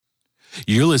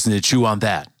You're listening to Chew on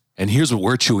That. And here's what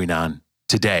we're chewing on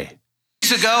today.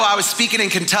 Weeks ago, I was speaking in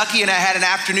Kentucky and I had an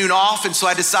afternoon off, and so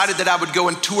I decided that I would go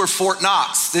and tour Fort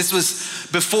Knox. This was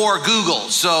before Google,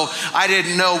 so I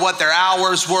didn't know what their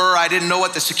hours were. I didn't know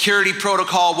what the security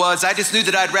protocol was. I just knew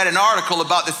that I'd read an article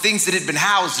about the things that had been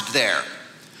housed there.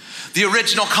 The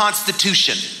original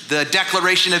Constitution, the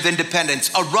Declaration of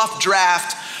Independence, a rough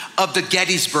draft of the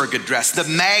Gettysburg Address, the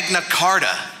Magna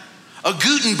Carta, a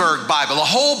Gutenberg Bible, a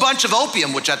whole bunch of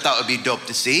opium, which I thought would be dope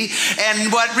to see.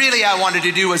 And what really I wanted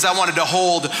to do was I wanted to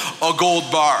hold a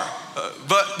gold bar.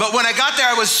 But when I got there,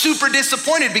 I was super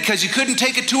disappointed because you couldn't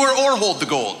take a tour or hold the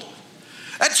gold.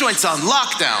 That joint's on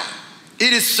lockdown.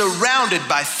 It is surrounded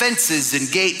by fences and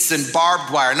gates and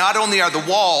barbed wire. Not only are the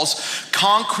walls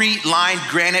concrete lined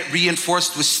granite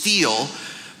reinforced with steel,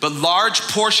 but large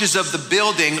portions of the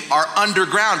building are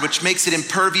underground, which makes it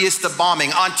impervious to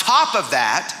bombing. On top of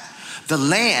that, the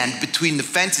land between the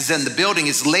fences and the building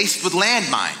is laced with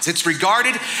landmines. It's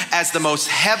regarded as the most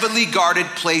heavily guarded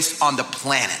place on the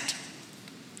planet.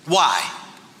 Why?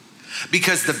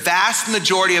 Because the vast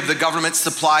majority of the government's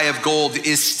supply of gold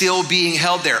is still being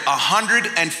held there.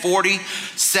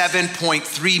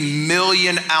 147.3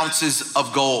 million ounces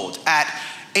of gold at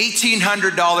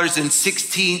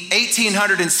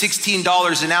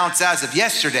 $1,816 an ounce as of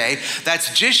yesterday.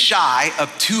 That's just shy of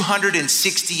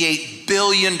 $268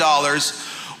 billion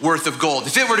worth of gold.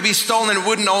 If it were to be stolen, it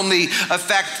wouldn't only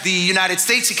affect the United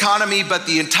States economy, but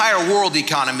the entire world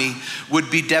economy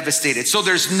would be devastated. So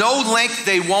there's no length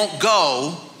they won't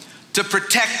go to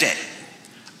protect it.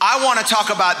 I want to talk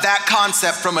about that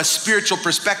concept from a spiritual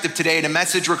perspective today in a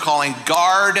message we're calling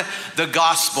Guard the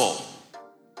Gospel.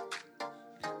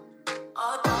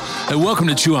 And welcome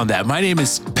to Chew on That. My name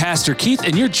is Pastor Keith,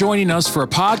 and you're joining us for a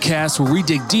podcast where we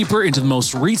dig deeper into the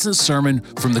most recent sermon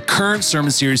from the current sermon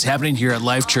series happening here at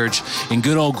Life Church in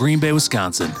good old Green Bay,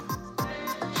 Wisconsin.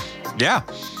 Yeah.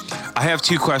 I have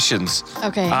two questions.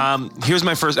 Okay. Here's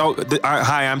my first.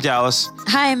 Hi, I'm Dallas.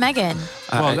 Hi, Megan.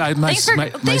 Thanks for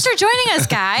joining us,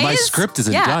 guys. My script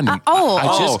isn't done.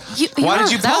 Why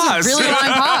did you pause? That was a really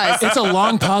long pause. It's a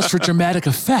long pause for dramatic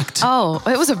effect. Oh,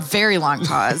 it was a very long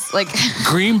pause. Like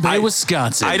Green Bay,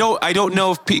 Wisconsin. I don't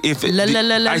know if I think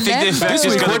the effect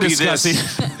is going to be this. They're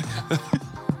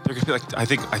going to be like, I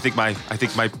think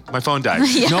my phone died.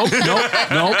 Yeah.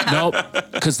 Nope.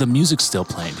 Because the music's still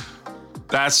playing.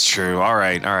 That's true. All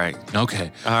right.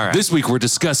 Okay. All right. This week we're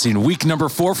discussing week number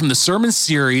 4 from the sermon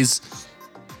series,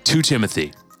 2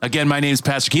 Timothy. Again, my name is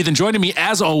Pastor Keith, and joining me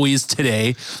as always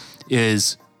today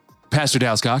is Pastor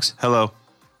Dallas Cox. Hello.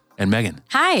 And Megan.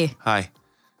 Hi.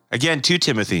 Again, 2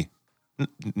 Timothy.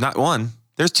 Not one.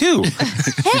 There's 2.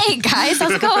 Hey guys,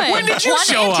 how's it going? When did you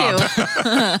show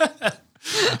up?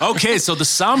 Okay, so the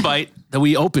soundbite that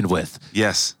we opened with.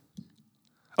 Yes.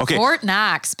 Okay. Fort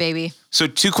Knox, baby. So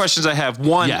 2 questions I have.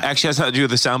 One actually has nothing to do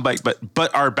with the soundbite, but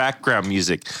our background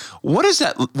music. What is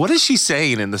that? What is she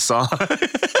saying in the song? Are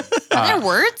there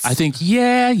words? I think,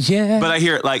 yeah. But I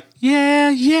hear it like,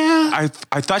 yeah.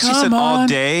 I thought she said all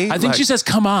day. I think she says,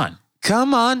 come on.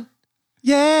 Come on.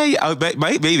 Yeah. Oh,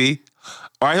 maybe.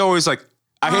 Or I always like,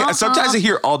 sometimes I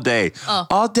hear all day. Oh.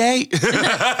 All day.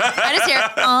 I just hear,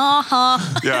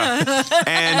 Yeah.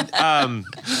 And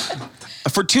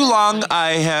for too long,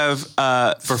 I have...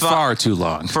 far too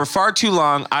long. For far too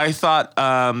long, I thought,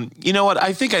 you know what?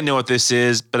 I think I know what this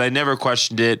is, but I never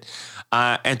questioned it.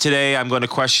 And today I'm going to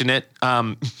question it.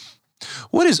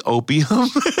 What is opium?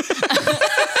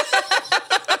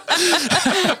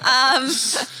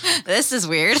 This is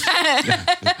weird. Do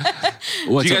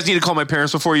you guys need to call my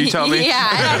parents before you tell me? Yeah,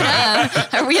 I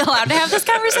don't know. Are we allowed to have this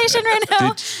conversation right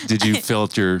now? Did you fill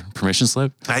out your permission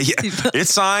slip?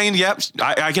 It's signed. Yep.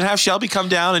 I can have Shelby come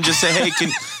down and just say, hey,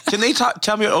 can they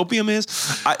tell me what opium is?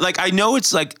 I know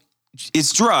it's like,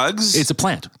 it's drugs. It's a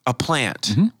plant. A plant.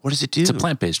 Mm-hmm. What does it do? It's a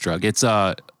plant-based drug. It's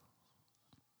why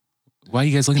are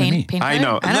you guys looking at me? I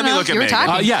know. Let me look at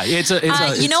Megan. Yeah, it's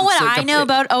you know what I know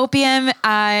about opium?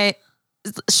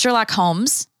 Sherlock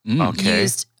Holmes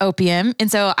used opium,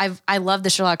 and so I love the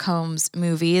Sherlock Holmes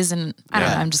movies, and I don't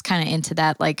know, I'm just kind of into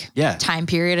that time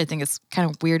period. I think it's kind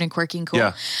of weird and quirky and cool.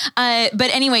 Yeah.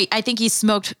 But anyway, I think he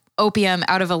smoked opium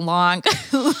out of a long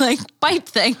pipe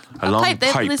thing. A long pipe.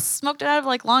 pipe. They smoked it out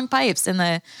of long pipes in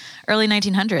the early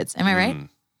 1900s. Am I right?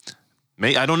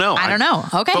 I don't know. I don't know.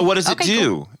 Okay. But what does it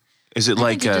do? Cool. Is it I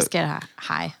like think you just get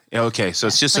high? Okay, so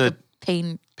it's just a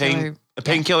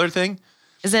painkiller thing?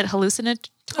 Is it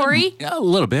hallucinatory? A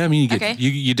little bit. I mean, you get Okay.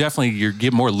 you definitely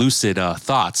get more lucid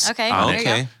thoughts. Okay. on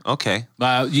There it. Okay.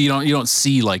 You don't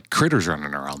see critters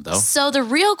running around though. So the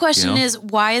real question is,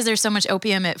 why is there so much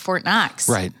opium at Fort Knox?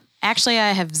 Right. Actually,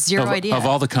 I have zero idea. Of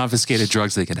all the confiscated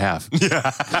drugs they could have.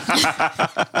 Yeah.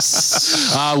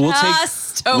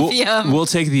 We'll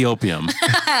take the opium.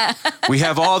 We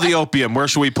have all the opium. Where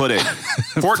should we put it?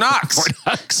 Fort Knox. Fort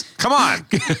Knox. Come on.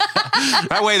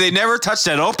 That way they never touch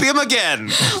that opium again.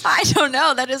 I don't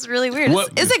know. That is really weird.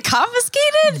 Is it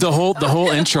confiscated? The whole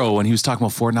intro when he was talking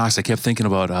about Fort Knox, I kept thinking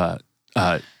about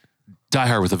Die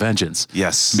Hard with a Vengeance.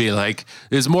 Yes. Be like,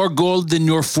 there's more gold than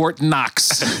your Fort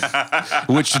Knox.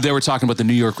 Which they were talking about the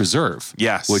New York Reserve.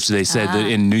 Yes. Which they said that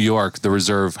in New York, the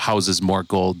reserve houses more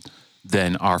gold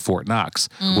than our Fort Knox,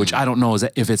 which I don't know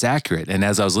if it's accurate. And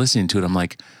as I was listening to it, I'm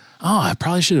like, oh, I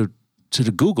probably should have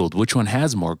Googled which one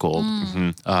has more gold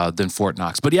than Fort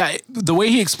Knox. But yeah, the way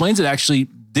he explains it actually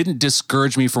didn't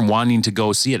discourage me from wanting to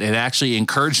go see it. It actually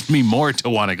encouraged me more to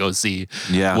want to go see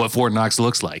what Fort Knox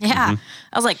looks like. Yeah.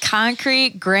 I was like,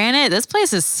 concrete, granite. This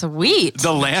place is sweet. The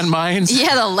landmines.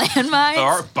 Yeah, the landmines.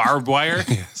 Or barbed wire.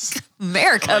 Yes.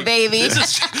 America, baby.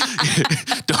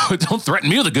 Don't threaten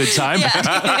me with a good time.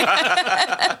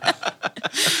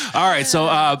 All right.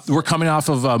 So we're coming off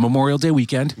of Memorial Day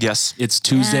weekend. Yes. It's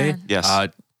Tuesday. Yes.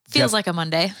 Feels like a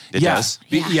Monday. It does.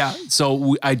 Yeah.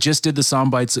 So I just did the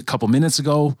sound bites a couple minutes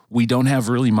ago. We don't have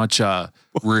really much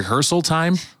rehearsal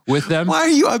time with them. Why are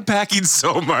you unpacking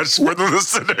so much for the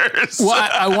listeners? Well,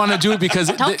 I want to do it because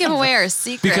don't give away our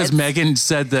secrets. Because Megan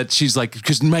said that she's like,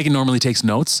 because Megan normally takes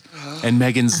notes, and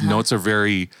Megan's notes are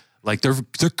very. Like they're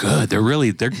good.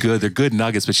 They're good. They're good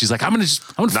nuggets. But she's like, I'm gonna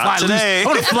fly loose. I'm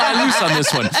gonna fly loose on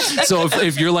this one. So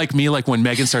if you're like me, like when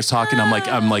Megan starts talking, I'm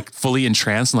like fully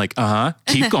entranced and like,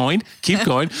 keep going.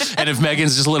 And if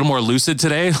Megan's just a little more lucid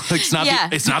today, like it's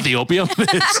not the opium.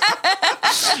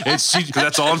 It's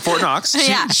that's all in Fort Knox.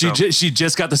 She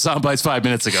just got the sound bites 5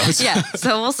 minutes ago. Yeah.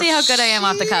 So we'll see how good I am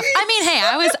off the cuff. I mean, hey,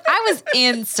 I was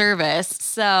in service,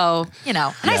 so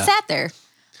I sat there.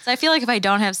 So I feel like if I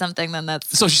don't have something, then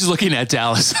that's... So she's looking at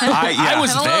Dallas. I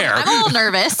was there. I'm a little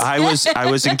nervous. I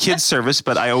was in kids service,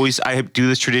 but I do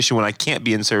this tradition when I can't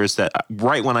be in service that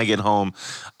right when I get home,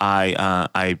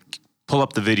 I pull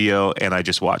up the video and I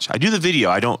just watch. I do the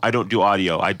video. I don't do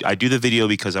audio. I do the video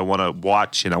because I want to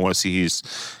watch and I want to see his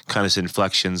kind of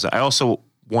inflections. I also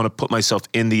want to put myself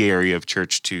in the area of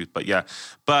church too.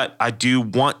 But I do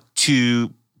want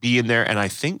to be in there, and I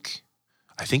think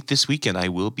this weekend I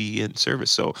will be in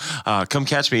service. So come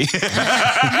catch me.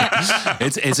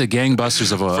 It's a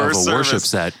gangbusters of a worship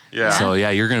set. Yeah. So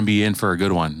yeah, you're going to be in for a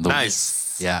good one.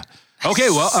 Nice. Yeah. Okay.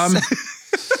 Well,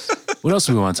 what else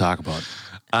do we want to talk about?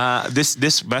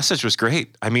 This message was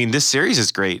great. I mean, this series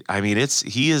is great. I mean,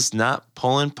 he is not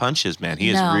pulling punches, man.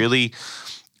 He is really,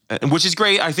 which is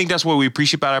great. I think that's what we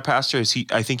appreciate about our pastor is he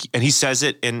says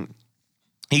it and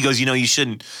he goes, you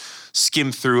shouldn't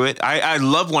skim through it. I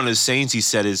love one of his sayings he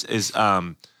said is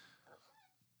a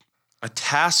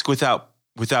task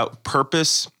without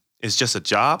purpose is just a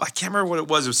job. I can't remember what it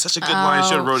was. It was such a good line. I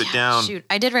should have wrote it down. Shoot,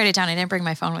 I did write it down. I didn't bring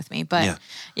my phone with me, but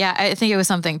yeah, I think it was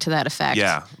something to that effect.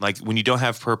 Yeah, like when you don't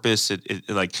have purpose, it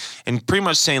like, and pretty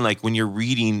much saying like when you're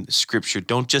reading scripture,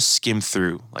 don't just skim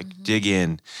through, like dig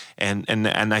in, and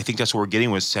I think that's what we're getting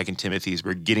with 2 Timothy is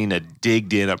we're getting a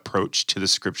digged in approach to the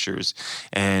scriptures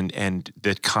and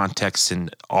the context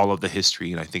and all of the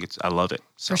history, and I think I love it.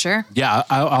 So. For sure. Yeah,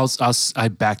 I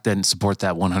back then support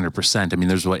that 100%. I mean,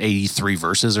 there's 83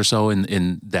 verses or so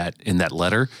in that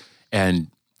letter, and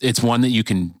it's one that you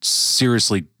can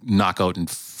seriously knock out in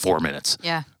 4 minutes.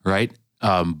 Yeah. Right.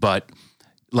 But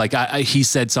like he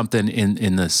said something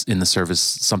in the service,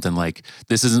 something like,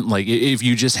 this isn't like if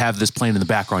you just have this playing in the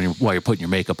background while you're putting your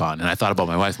makeup on. And I thought about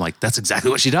my wife. I'm like, that's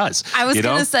exactly what she does. I was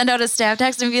going to send out a staff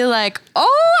text and be like,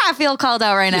 oh, I feel called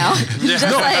out right now. Just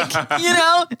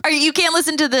you can't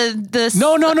listen to the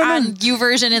no.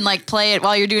 YouVersion and like play it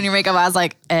while you're doing your makeup. I was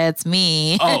like, it's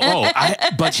me.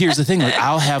 But here's the thing. Like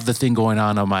I'll have the thing going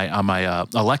on my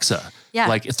Alexa. Yeah.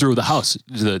 Like through the house,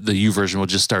 the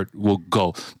YouVersion will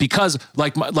go because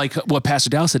like what Pastor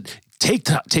Dallas said, take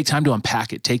time to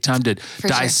unpack it, take time to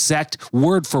dissect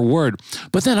word for word.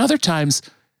 But then other times,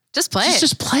 just play it.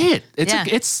 Just play it.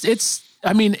 It's.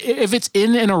 I mean, if it's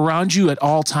in and around you at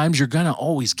all times, you're gonna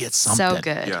always get something. So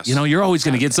good. Yes. You're always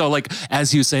gonna get so like as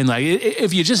he was saying, like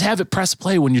if you just have it press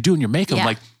play when you're doing your makeup,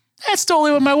 like. That's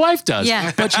totally what my wife does.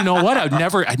 Yeah. But you know what?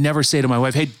 I'd never say to my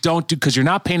wife, hey, don't do, because you're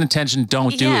not paying attention,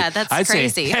 don't do it. Yeah, that's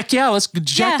crazy. Say, heck yeah, let's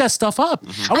jack that stuff up.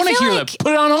 I want to hear that.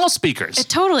 Put it on all speakers.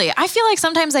 Totally. I feel like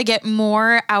sometimes I get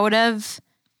more out of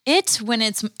it when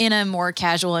it's in a more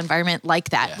casual environment like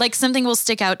that. Yeah. Like something will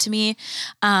stick out to me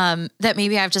that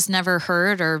maybe I've just never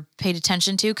heard or paid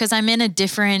attention to because I'm in a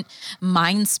different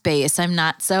mind space. I'm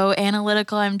not so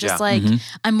analytical. I'm just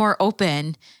I'm more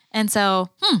open. And so,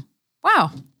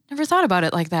 wow. never thought about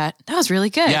it like that. That was really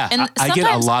good. Yeah, and I get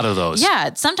a lot of those.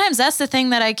 Yeah, sometimes that's the thing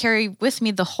that I carry with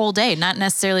me the whole day, not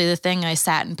necessarily the thing I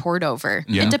sat and poured over.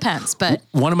 Yeah. It depends, but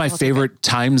one of my favorite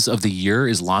times of the year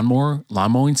is lawn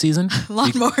mowing season.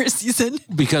 Lawnmower season.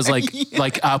 Because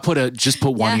like I'll put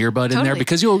one earbud in there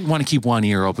because you'll want to keep one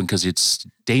ear open because it's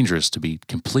dangerous to be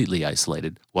completely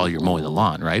isolated while you're mowing the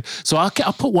lawn, right? So I'll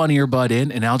put one earbud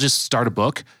in and I'll just start a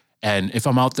book. And if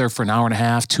I'm out there for an hour and a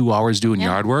half, 2 hours doing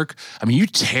yard work, I mean, you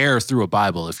tear through a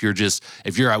Bible if you're at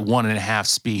 1.5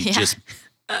 speed, just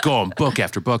going book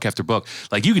after book after book.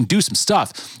 Like you can do some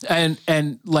stuff.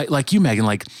 And like you, Megan,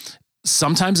 like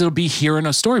sometimes it'll be hearing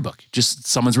a storybook. Just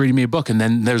someone's reading me a book. And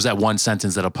then there's that one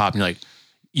sentence that'll pop and you're like,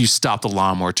 you stop the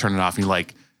lawnmower, turn it off, and you're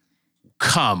like,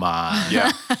 come on.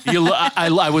 Yeah. I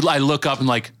look up and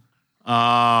like, oh,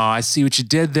 I see what you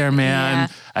did there, man.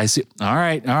 Yeah. I see. All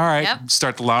right. Yep.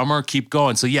 Start the lawnmower, keep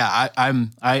going. So yeah,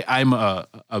 I'm a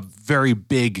very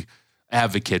big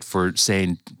advocate for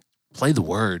saying, play the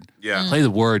word. Yeah. Play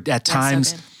the word. At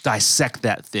times, dissect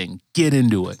that thing. Get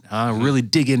into it. Really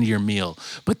dig into your meal.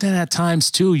 But then at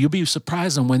times too, you'll be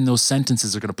surprised on when those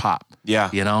sentences are going to pop. Yeah.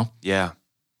 You know? Yeah.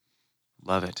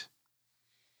 Love it.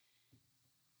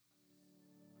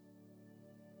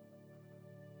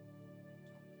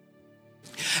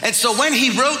 And so when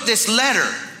he wrote this letter,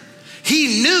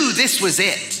 he knew this was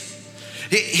it.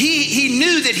 He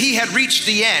knew that he had reached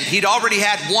the end. He'd already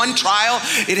had one trial.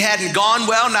 It hadn't gone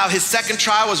well. Now his second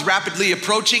trial was rapidly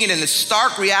approaching. And in the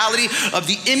stark reality of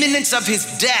the imminence of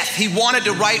his death, he wanted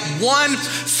to write one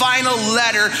final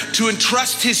letter to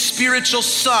entrust his spiritual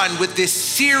son with this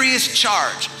serious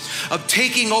charge of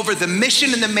taking over the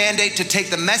mission and the mandate to take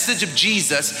the message of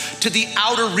Jesus to the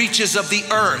outer reaches of the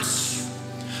earth.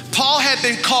 Paul had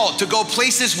been called to go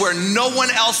places where no one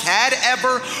else had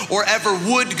ever or ever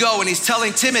would go. And he's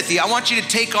telling Timothy, I want you to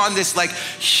take on this like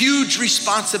huge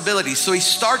responsibility. So he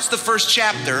starts the first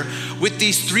chapter with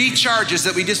these 3 charges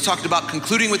that we just talked about,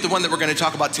 concluding with the one that we're going to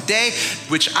talk about today,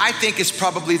 which I think is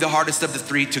probably the hardest of the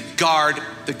 3, to guard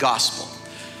the gospel.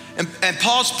 And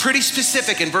Paul's pretty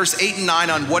specific in verse 8 and 9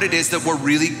 on what it is that we're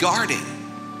really guarding.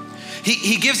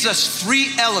 He gives us 3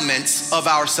 elements of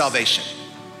our salvation.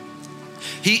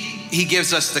 He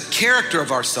gives us the character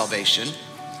of our salvation.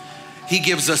 He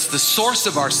gives us the source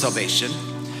of our salvation.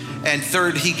 And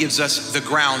third, he gives us the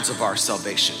grounds of our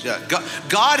salvation.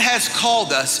 God has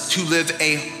called us to live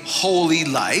a holy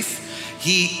life.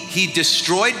 He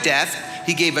destroyed death.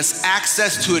 He gave us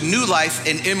access to a new life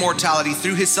and immortality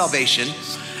through his salvation.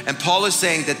 And Paul is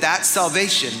saying that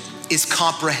salvation is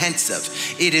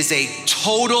comprehensive. It is a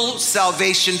total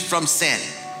salvation from sin.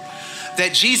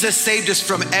 That Jesus saved us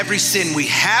from every sin we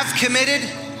have committed,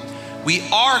 we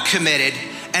are committed,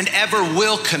 and ever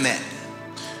will commit.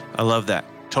 I love that.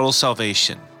 Total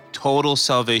salvation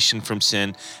from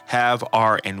sin, have,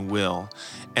 are, and will.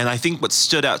 And I think what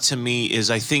stood out to me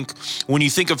is I think when you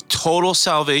think of total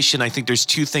salvation, I think there's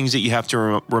 2 things that you have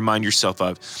to remind yourself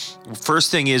of.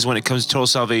 First thing is when it comes to total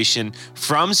salvation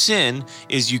from sin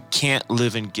is you can't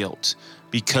live in guilt.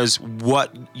 Because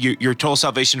what your total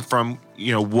salvation from,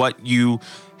 what you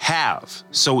have,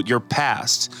 so your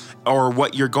past or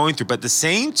what you're going through. But at the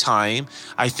same time,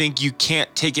 I think you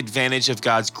can't take advantage of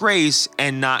God's grace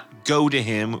and not go to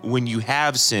him when you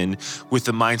have sin with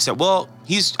the mindset, well,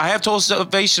 I have total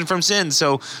salvation from sin.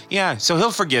 So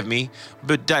he'll forgive me.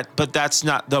 But that's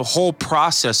not the whole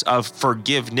process of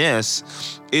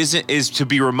forgiveness is to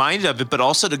be reminded of it, but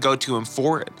also to go to him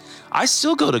for it. I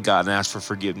still go to God and ask for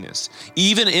forgiveness,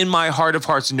 even in my heart of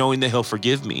hearts, knowing that he'll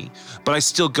forgive me, but I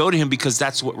still go to him because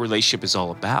that's what relationship is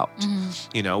all about.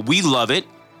 Mm-hmm. We love it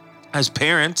as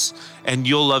parents, and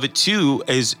you'll love it too,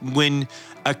 is when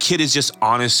a kid is just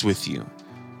honest with you.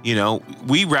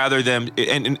 We rather them,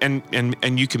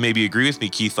 and you can maybe agree with me,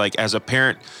 Keith, like as a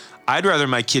parent, I'd rather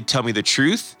my kid tell me the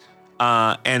truth.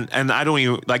 And I don't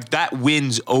even like that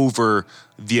wins over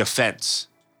the offense.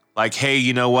 Like, hey,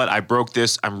 you know what? I broke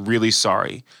this. I'm really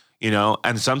sorry.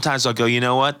 And sometimes I'll go, you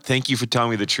know what? Thank you for telling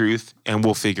me the truth and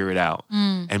we'll figure it out.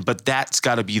 But that's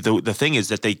gotta be the thing is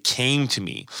that they came to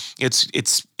me.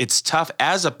 It's tough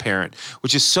as a parent,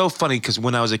 which is so funny because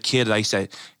when I was a kid, I used to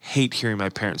hate hearing my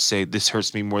parents say, this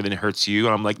hurts me more than it hurts you.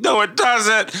 And I'm like, no, it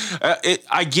doesn't.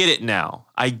 I get it now.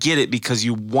 I get it because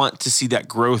you want to see that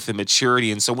growth and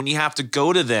maturity. And so when you have to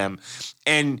go to them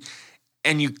and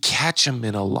you catch them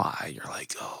in a lie, you're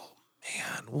like, oh,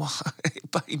 man, why?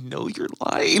 But I know you're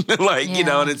lying.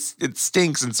 And it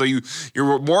stinks. And so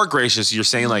you're more gracious. You're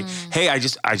saying like, hey, I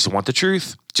just want the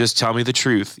truth. Just tell me the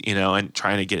truth, and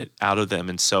trying to get it out of them.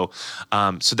 And so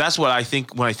that's what I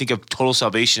think when I think of total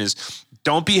salvation is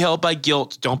don't be held by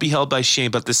guilt. Don't be held by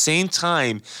shame. But at the same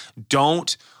time,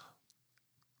 don't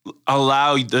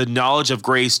allow the knowledge of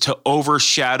grace to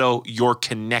overshadow your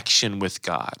connection with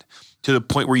God to the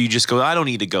point where you just go, I don't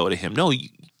need to go to him. No, you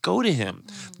go to him.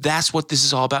 That's what this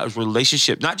is all about, is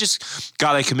relationship. Not just,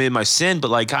 God, I committed my sin,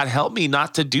 but like, God, help me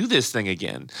not to do this thing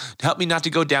again. Help me not to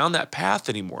go down that path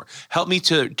anymore. Help me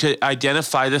to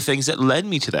identify the things that led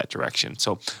me to that direction.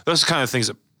 So those are kind of things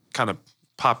that kind of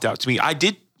popped out to me. I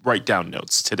did write down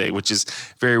notes today, which is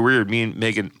very weird. Me and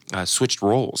Megan switched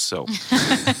roles. So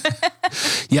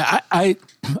yeah,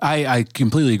 I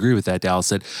completely agree with that, Dallas.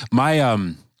 That my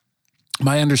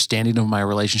understanding of my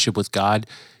relationship with God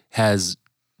has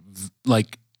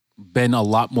like been a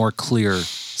lot more clear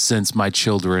since my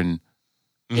children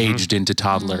aged into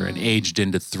toddler and aged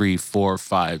into 3, 4,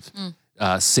 5,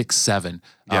 6, 7.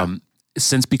 Yeah.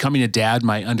 Since becoming a dad,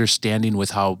 my understanding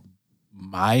with how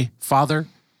my father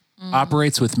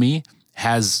operates with me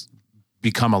has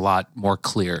become a lot more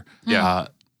clear. Yeah.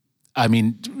 I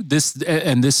mean,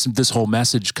 this whole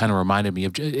message kind of reminded me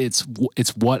of it's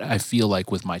what I feel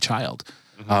like with my child.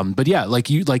 But yeah, like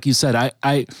you said,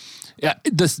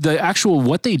 the actual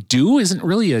what they do isn't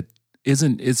really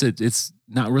it's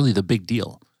not really the big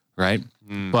deal, right?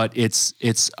 But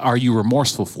it's are you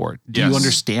remorseful for it? Do you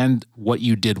understand what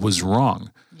you did was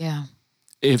wrong? Yeah.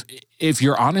 If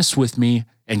you're honest with me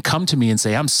and come to me and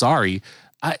say, I'm sorry,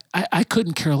 I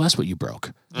couldn't care less what you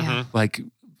broke. Yeah. Like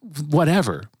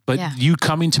whatever. But you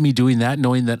coming to me doing that,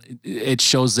 knowing that it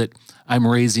shows that I'm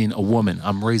raising a woman,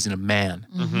 I'm raising a man,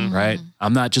 right?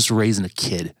 I'm not just raising a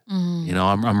kid. You know,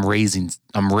 I'm raising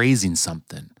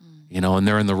something, you know, and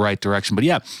they're in the right direction. But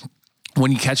yeah,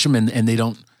 when you catch them and they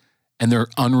don't, and they're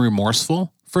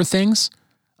unremorseful for things,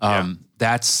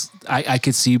 that's, I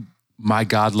could see my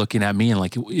God looking at me and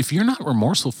like, if you're not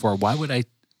remorseful for it, why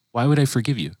would I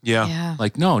forgive you? Yeah.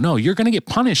 Like, no, you're going to get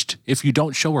punished if you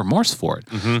don't show remorse for it.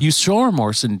 You show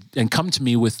remorse and come to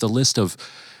me with the list of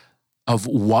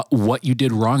what you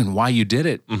did wrong and why you did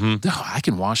it. I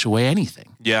can wash away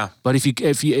anything. Yeah. But if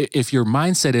your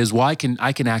mindset is, well, I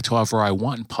can act however I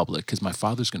want in public because my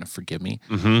Father's going to forgive me.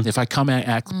 If I come and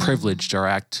act privileged or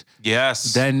act,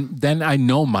 then I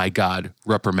know my God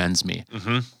reprimands me.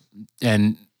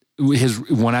 And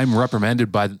when I'm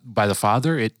reprimanded by the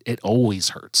Father, it always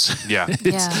hurts. Yeah.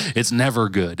 It's never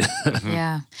good.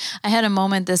 Yeah. I had a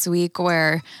moment this week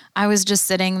where I was just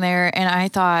sitting there and I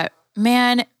thought,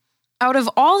 man, out of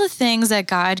all the things that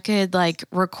God could like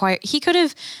require,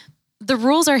 the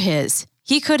rules are his.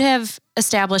 He could have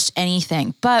established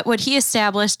anything, but what he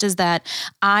established is that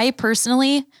I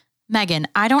personally, Megan,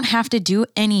 I don't have to do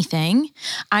anything.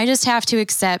 I just have to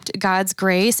accept God's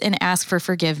grace and ask for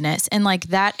forgiveness. And like,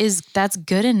 that's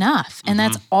good enough. And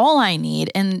that's all I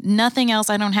need and nothing else.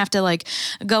 I don't have to like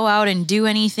go out and do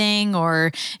anything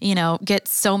or, you know, get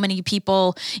so many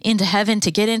people into heaven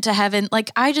to get into heaven.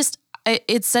 Like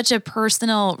it's such a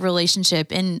personal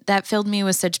relationship. And that filled me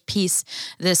with such peace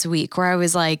this week where I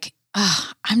was like,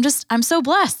 I'm so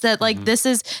blessed that like,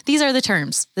 these are the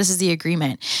terms, this is the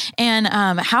agreement. And,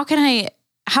 how can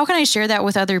I share that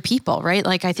with other people? Right.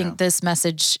 Like, I think this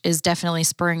message is definitely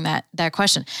spurring that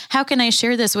question. How can I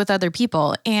share this with other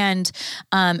people? And,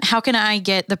 how can I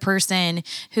get the person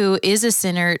who is a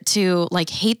sinner to like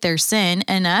hate their sin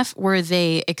enough where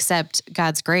they accept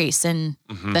God's grace? And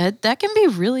that can be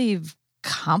really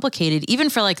complicated, even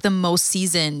for like the most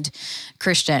seasoned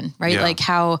Christian, right? Yeah. Like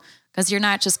because you're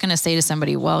not just going to say to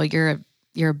somebody, well, you're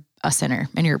a sinner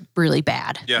and you're really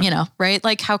bad, you know, right?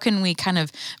 Like, how can we kind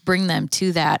of bring them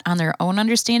to that on their own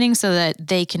understanding so that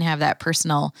they can have that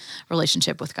personal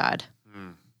relationship with God?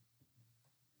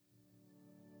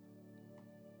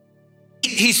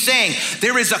 He's saying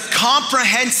there is a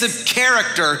comprehensive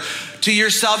character to your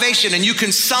salvation, and you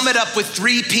can sum it up with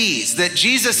 3 P's, that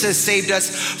Jesus has saved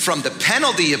us from the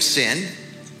penalty of sin.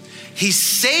 He's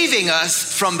saving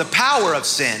us from the power of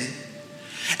sin.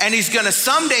 And he's going to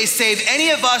someday save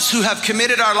any of us who have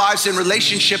committed our lives in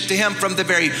relationship to him from the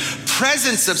very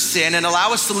presence of sin and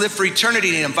allow us to live for eternity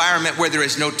in an environment where there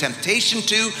is no temptation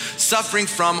to, suffering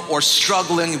from, or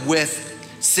struggling with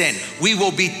sin. We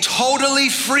will be totally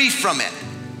free from it.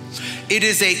 It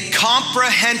is a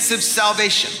comprehensive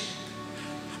salvation.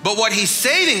 But what he's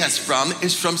saving us from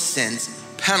is from sin's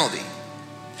penalty.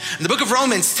 And the book of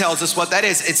Romans tells us what that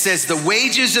is. It says the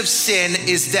wages of sin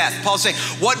is death. Paul's saying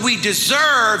what we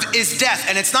deserve is death.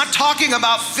 And it's not talking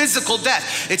about physical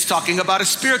death. It's talking about a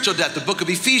spiritual death. The book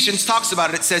of Ephesians talks about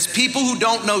it. It says people who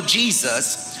don't know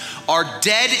Jesus are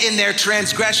dead in their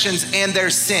transgressions and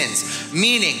their sins.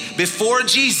 Meaning, before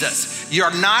Jesus, you're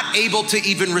not able to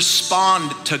even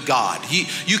respond to God.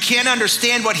 You can't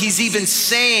understand what he's even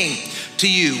saying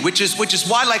to you, which is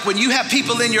why, like, when you have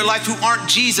people in your life who aren't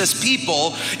Jesus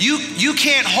people, you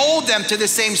can't hold them to the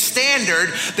same standard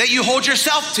that you hold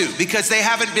yourself to, because they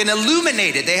haven't been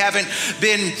illuminated. They haven't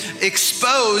been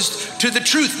exposed to the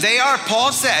truth. They are,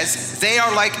 Paul says, they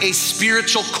are like a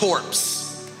spiritual corpse.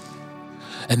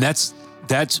 And that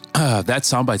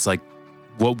soundbite's like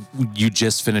what you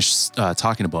just finished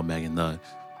talking about, Megan.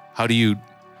 How do you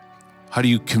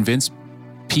convince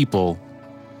people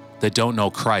that don't know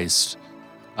Christ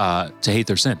to hate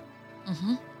their sin?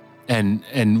 Mm-hmm.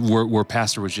 And where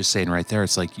Pastor was just saying right there,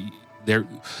 it's like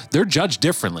they're judged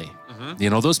differently. Mm-hmm. You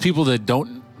know, those people that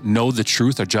don't know the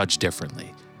truth are judged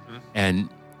differently. Mm-hmm. And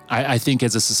I think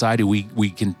as a society, we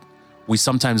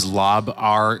sometimes lob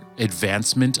our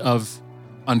advancement of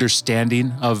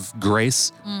understanding of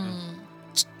grace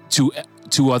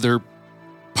to other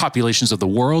populations of the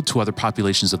world, to other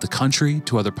populations of the country,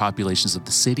 to other populations of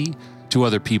the city, to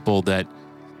other people that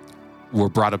were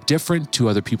brought up different, to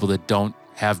other people that don't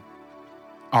have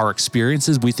our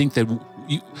experiences. We think that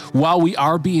while we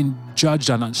are being judged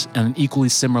on an equally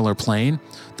similar plane,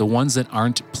 the ones that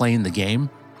aren't playing the game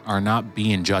are not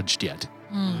being judged yet.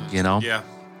 You know? Yeah.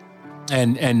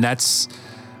 And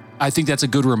I think that's a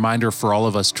good reminder for all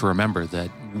of us to remember that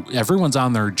everyone's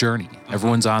on their journey.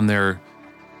 Everyone's on their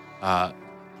own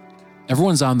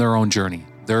journey.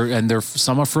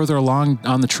 Some are further along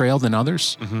on the trail than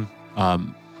others.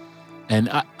 Mm-hmm. And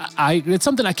I it's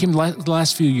something I came the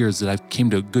last few years that I've came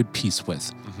to a good peace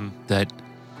with. Mm-hmm. That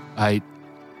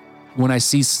when I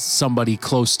see somebody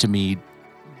close to me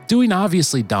doing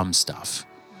obviously dumb stuff,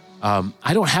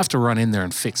 I don't have to run in there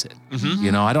and fix it. Mm-hmm.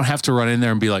 You know, I don't have to run in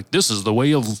there and be like, this is the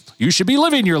way you should be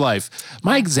living your life.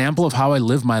 My example of how I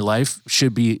live my life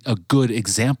should be a good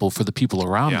example for the people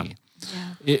around me.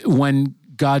 Yeah. When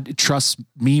God trusts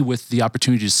me with the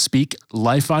opportunity to speak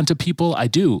life onto people, I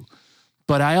do.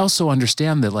 But I also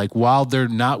understand that, like, while they're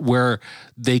not where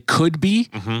they could be,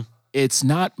 mm-hmm. it's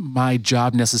not my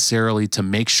job necessarily to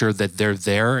make sure that they're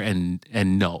there and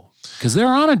know, because they're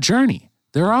on a journey.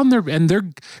 They're on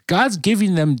God's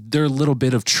giving them their little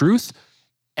bit of truth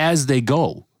as they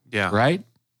go. Yeah. Right.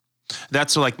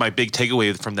 That's like my big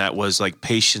takeaway from that was, like,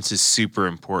 patience is super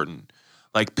important.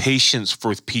 Like, patience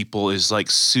for people is, like,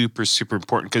 super, super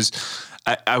important. Cause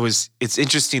it's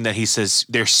interesting that he says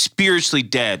they're spiritually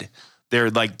dead. They're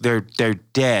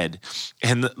dead.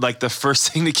 And the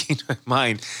first thing that came to my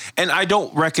mind, and I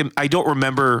don't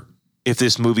remember if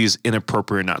this movie is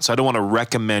inappropriate or not. So I don't want to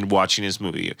recommend watching this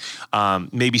movie.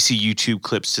 Maybe see YouTube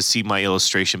clips to see my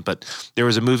illustration. But there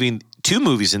was two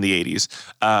movies in the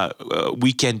 80s,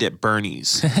 Weekend at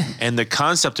Bernie's. And the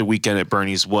concept of Weekend at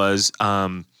Bernie's was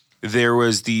there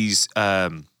was these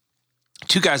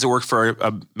two guys that worked for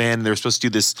a man. And they were supposed to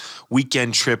do this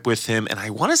weekend trip with him. And I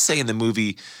want to say in the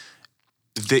movie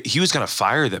that he was going to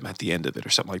fire them at the end of it or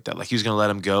something like that. Like, he was going to let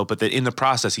them go, but that in the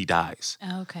process he dies.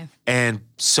 Oh, okay. And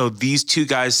so these two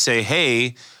guys say,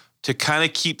 hey, to kind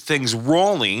of keep things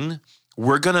rolling,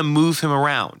 we're going to move him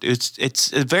around.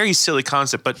 It's a very silly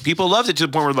concept, but people loved it to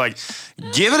the point where, like,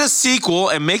 give it a sequel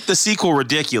and make the sequel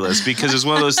ridiculous, because it's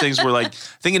one of those things where, like,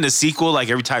 I think in the sequel, like,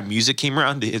 every time music came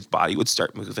around, his body would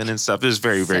start moving and stuff. It was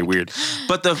very, very weird.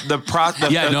 But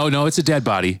it's a dead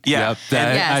body. Yeah.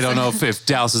 I don't know if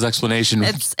Dallas's explanation.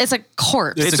 It's a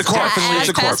corpse. It's a corpse.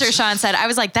 As Pastor Sean said, I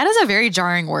was like, that is a very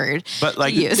jarring word. But,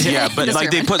 like, to use. Yeah, but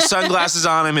like, they put sunglasses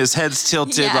on him, his head's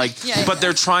tilted, but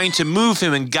they're trying to move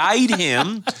him and guide him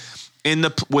in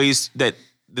the ways that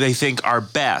they think are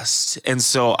best. And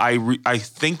so I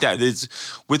think that it's,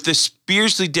 with the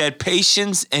spiritually dead,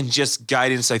 patience and just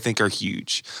guidance, I think, are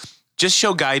huge. Just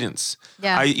show guidance.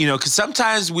 Yeah. Because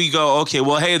sometimes we go, okay,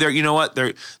 well, hey,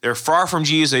 they're far from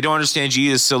Jesus. They don't understand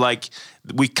Jesus. So, like,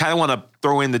 we kind of want to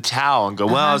throw in the towel and go,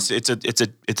 well, it's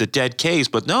a dead case.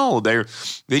 But no,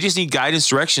 they just need guidance,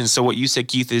 direction. So what you said,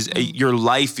 Keith, is your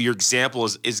life, your example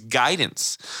is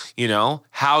guidance. You know,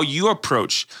 how you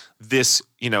approach this,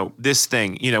 this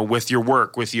thing, with your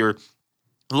work, with your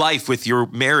life, with your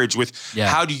marriage,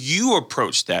 how do you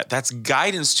approach that? That's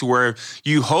guidance to where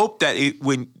you hope that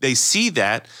when they see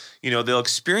that, they'll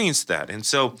experience that. And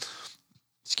so,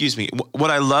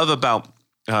 what I love about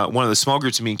one of the small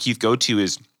groups me and Keith go to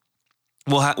is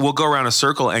we'll go around a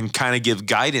circle and kind of give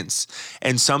guidance.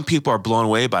 And some people are blown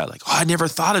away by it, like, oh, I never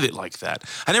thought of it like that.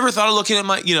 I never thought of looking at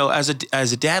my, as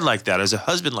a dad like that, as a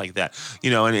husband like that,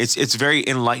 and it's very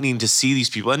enlightening to see these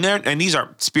people. And these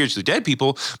aren't spiritually dead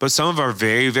people, but some of them are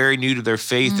very, very new to their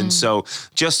faith. And so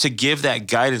just to give that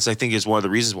guidance, I think, is one of the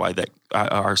reasons why that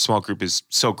our small group is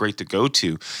so great to go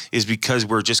to, is because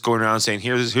we're just going around saying,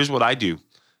 here's what I do.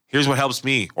 Here's what helps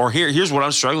me, or here's what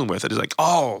I'm struggling with. It is like,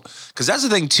 oh, because that's the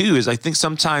thing too, is I think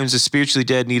sometimes the spiritually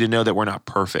dead need to know that we're not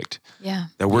perfect. Yeah.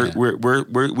 That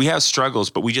we have struggles,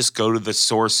 but we just go to the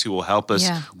source who will help us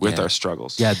with our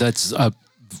struggles. Yeah, that's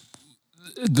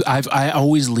I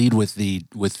always lead with the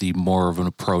more of an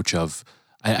approach of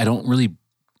I don't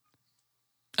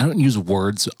use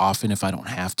words often if I don't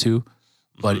have to,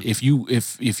 but if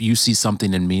you see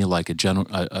something in me like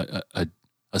a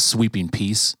sweeping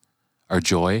peace or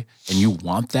joy, and you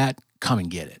want that, come and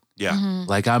get it. Yeah. Mm-hmm.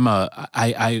 Like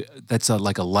that's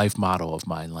like a life motto of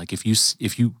mine. Like if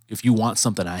you want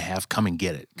something I have, come and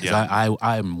get it. Because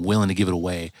I'm willing to give it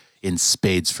away in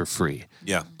spades for free.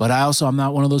 Yeah. But I'm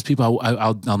not one of those people.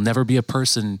 I'll never be a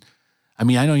person. I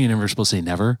mean, I know you're never supposed to say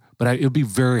never, but it would be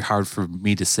very hard for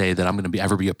me to say that I'm going to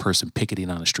ever be a person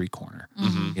picketing on a street corner.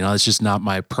 Mm-hmm. You know, it's just not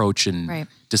my approach in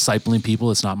discipling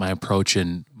people. It's not my approach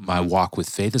in my walk with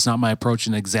faith. It's not my approach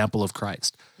in example of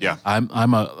Christ. Yeah. I'm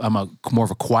a more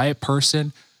of a quiet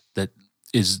person that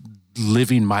is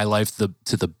living my life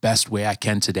to the best way I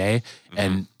can today. Mm-hmm.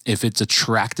 And if it's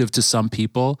attractive to some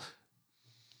people,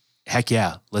 heck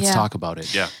yeah, let's talk about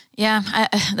it. Yeah. Yeah.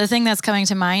 The thing that's coming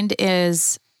to mind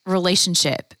is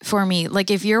relationship for me. Like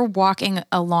if you're walking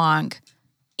along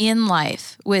in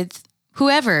life with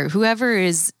whoever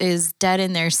is dead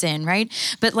in their sin, right?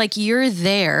 But like you're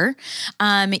there,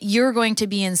 you're going to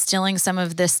be instilling some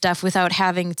of this stuff without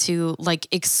having to like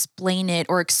explain it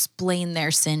or explain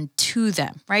their sin to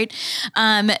them, right?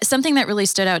 Something that really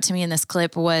stood out to me in this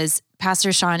clip was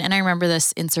Pastor Sean, and I remember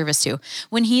this in service too,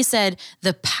 when he said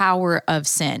the power of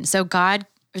sin. So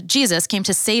Jesus came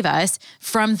to save us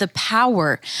from the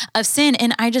power of sin.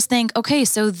 And I just think, okay,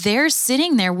 so they're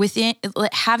sitting there within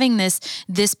having this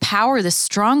power, this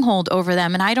stronghold over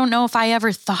them. And I don't know if I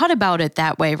ever thought about it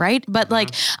that way, right? But like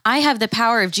I have the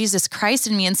power of Jesus Christ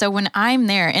in me. And so when I'm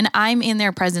there and I'm in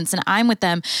their presence and I'm with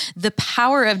them, the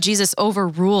power of Jesus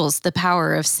overrules the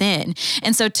power of sin.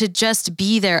 And so to just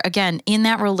be there again in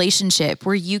that relationship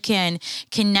where you can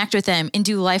connect with them and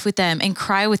do life with them and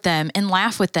cry with them and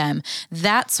laugh with them,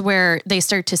 that's where they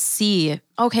start to see,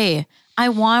 okay, I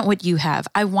want what you have.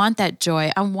 I want that joy.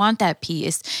 I want that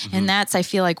peace. Mm-hmm. And that's, I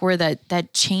feel like where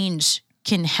that change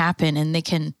can happen and they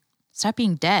can stop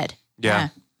being dead. Yeah.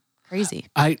 Crazy.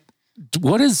 So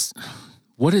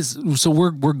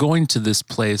we're going to this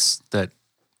place that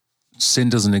sin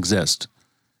doesn't exist.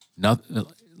 Not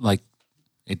like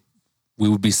it, we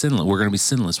would be sinless. We're going to be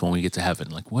sinless when we get to heaven.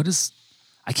 Like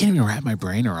I can't even wrap my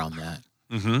brain around that.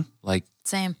 Mm-hmm. Like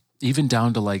same. Even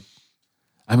down to like,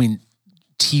 I mean,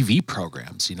 TV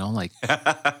programs, you know, like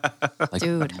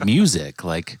Dude. Music,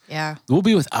 like we'll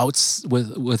be without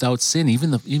sin,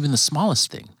 even the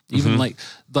smallest thing, even like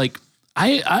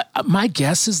I my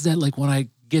guess is that like when I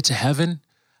get to heaven,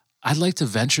 I'd like to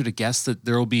venture to guess that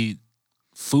there will be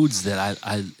foods that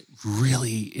I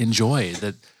really enjoy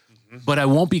but I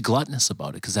won't be gluttonous about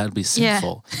it because that would be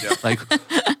sinful. Yeah. Like,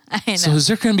 I know. So is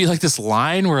there going to be like this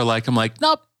line where like I'm like,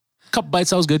 nope, couple bites,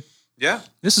 that was good. Yeah.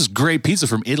 This is great pizza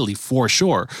from Italy for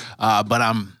sure.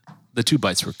 But the 2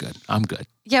 bites were good. I'm good.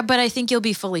 Yeah, but I think you'll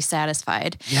be fully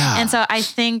satisfied. Yeah. And so I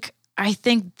think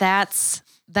that's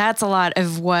a lot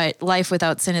of what life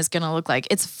without sin is going to look like.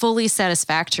 It's fully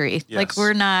satisfactory. Yes. Like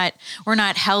we're not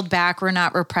held back. We're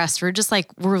not repressed. We're just like,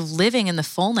 we're living in the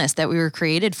fullness that we were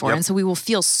created for. Yep. And so we will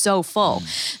feel so full.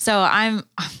 So I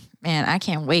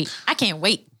can't wait.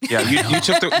 Yeah, you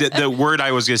took the word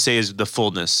I was going to say is the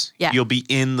fullness. Yeah. You'll be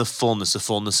in the fullness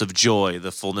of joy,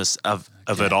 the fullness of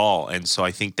it all. And so I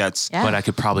think that's... Yeah. But I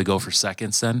could probably go for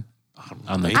seconds then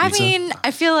on the pizza. I mean, I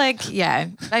feel like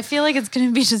it's going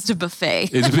to be just a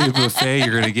buffet. It's going to be a buffet.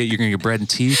 You're going to get bread and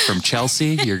tea from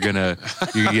Chelsea. You're going to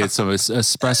get some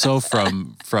espresso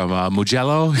from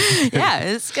Mugello. Yeah,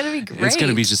 it's going to be great. It's going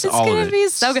to be just all of it.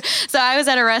 It's going to be so good. So I was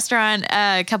at a restaurant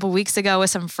a couple weeks ago with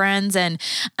some friends and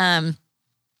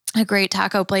a great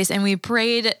taco place, and we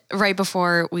prayed right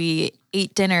before we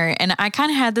ate dinner. And I kind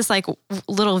of had this like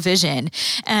little vision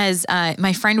as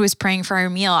my friend was praying for our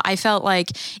meal. I felt like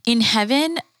in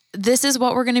heaven, this is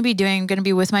what we're going to be doing. I'm going to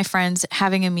be with my friends,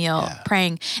 having a meal,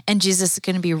 praying, and Jesus is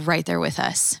going to be right there with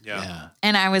us. Yeah.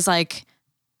 And I was like,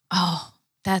 oh,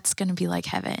 that's going to be like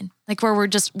heaven, like where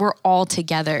we're all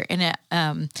together in it.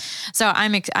 So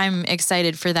I'm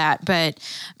excited for that, but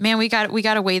man, we got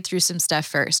to wade through some stuff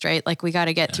first, right? Like we got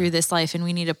to get through this life and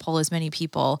we need to pull as many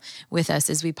people with us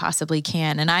as we possibly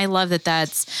can. And I love that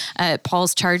that's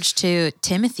Paul's charge to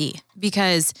Timothy,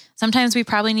 because sometimes we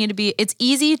probably need to it's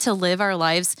easy to live our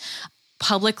lives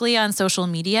publicly on social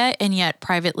media and yet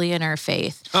privately in our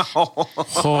faith.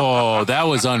 Oh, that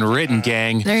was unwritten,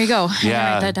 gang. There you go.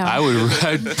 Yeah, write that down.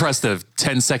 I'd press the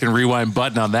 10-second rewind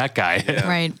button on that guy.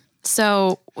 Right.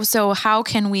 So how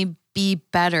can we be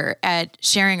better at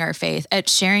sharing our faith, at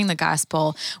sharing the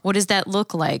gospel? What does that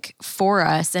look like for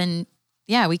us? And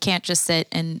yeah, we can't just sit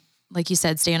and, like you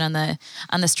said, stand on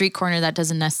the street corner. That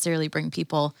doesn't necessarily bring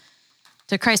people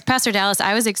to Christ. Pastor Dallas,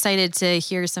 I was excited to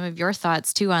hear some of your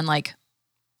thoughts too on like,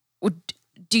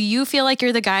 do you feel like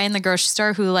you're the guy in the grocery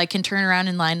store who like can turn around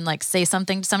in line and like say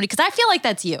something to somebody? Because I feel like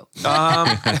that's you.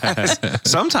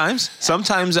 Sometimes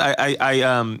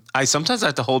I sometimes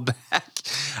have to hold back.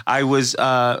 I was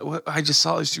I just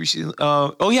saw this recently.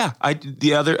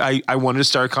 I wanted to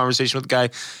start a conversation with a guy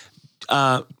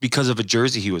because of a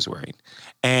jersey he was wearing.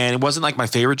 And it wasn't like my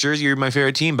favorite jersey or my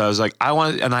favorite team, but I was like,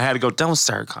 and I had to go, don't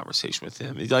start a conversation with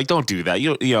him. Like, don't do that.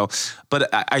 You know,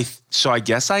 but so I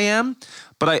guess I am,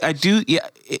 but I do. Yeah.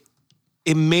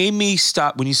 It made me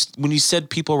stop when you said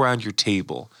people around your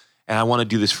table, and I want to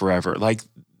do this forever. Like,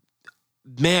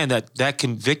 man, that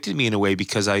convicted me in a way,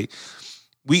 because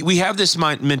we have this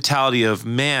mentality of,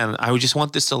 man, I would just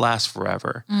want this to last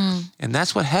forever. And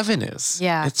that's what heaven is.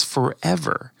 Yeah. It's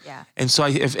forever. Yeah. And so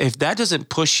if that doesn't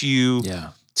push you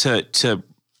to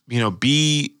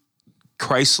be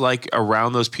Christ-like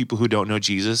around those people who don't know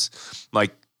Jesus,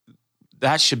 like,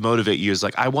 that should motivate you. Is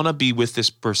like, I want to be with this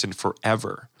person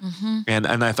forever. And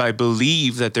if I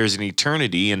believe that there's an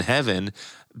eternity in heaven,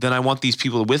 then I want these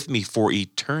people with me for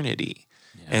eternity.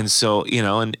 And so,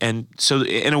 and so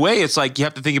in a way, it's like you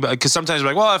have to think about, because sometimes you're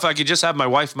like, well, if I could just have my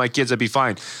wife and my kids, I'd be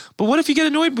fine. But what if you get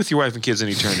annoyed with your wife and kids in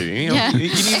eternity? You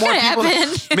need more people.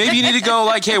 Maybe you need to go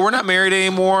like, hey, we're not married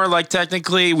anymore. Like,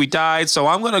 technically we died. So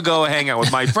I'm going to go hang out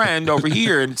with my friend over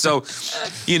here. And so,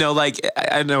 like,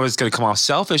 I know it's going to come off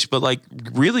selfish, but like,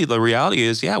 really the reality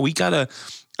is, I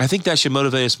think that should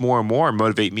motivate us more and more,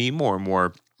 motivate me more and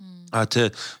more. To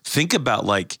think about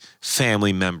like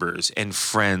family members and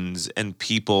friends and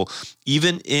people,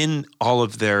 even in all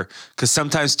of because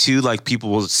sometimes too, like, people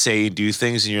will say and do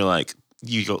things and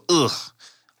you go, ugh,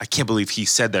 I can't believe he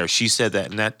said that or she said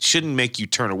that. And that shouldn't make you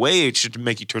turn away. It should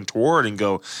make you turn toward and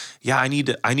go, yeah, I need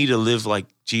to live like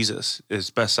Jesus as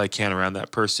best I can around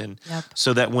that person.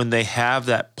 So that when they have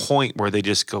that point where they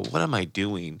just go, what am I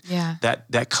doing?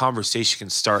 That conversation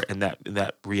can start, and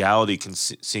that reality can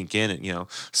sink in. And,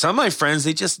 some of my friends,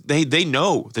 they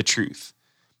know the truth,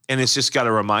 and it's just got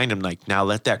to remind them, like, now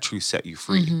let that truth set you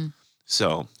free.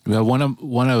 So one of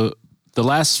the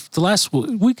last,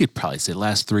 we could probably say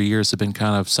last 3 years have been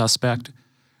kind of suspect,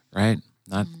 right?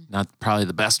 Not probably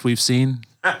the best we've seen,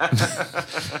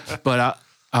 but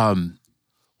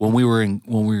when we were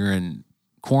in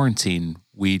quarantine,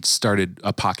 we started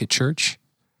a pocket church.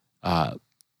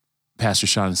 Pastor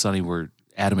Sean and Sonny were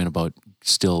adamant about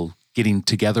still getting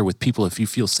together with people if you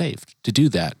feel safe to do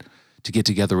that, to get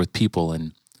together with people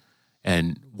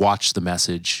and watch the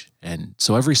message. And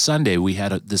so every Sunday we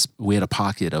had a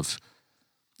pocket of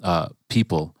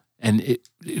people, and it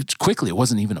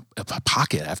wasn't even a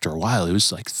pocket after a while. It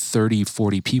was like 30,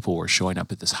 40 people were showing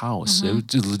up at this house.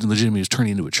 It legitimately was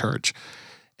turning into a church.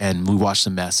 And we watched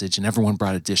the message, and everyone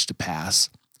brought a dish to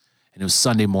pass. And it was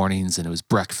Sunday mornings, and it was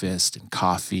breakfast and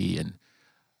coffee, and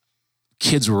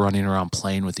kids were running around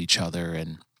playing with each other.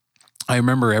 And I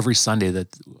remember every Sunday that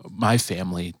my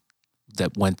family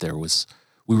that went there we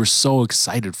were so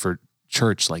excited for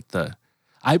church. Like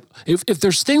if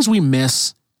there's things we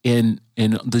miss in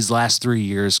these last 3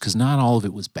 years, because not all of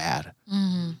it was bad,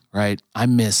 right? I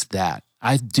miss that.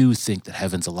 I do think that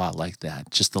heaven's a lot like that.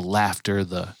 Just the laughter,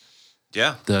 the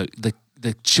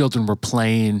children were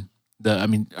playing.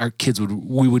 Our kids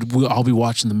we'd all be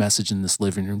watching the message in this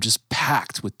living room, just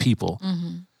packed with people.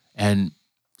 And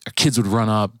our kids would run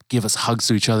up, give us hugs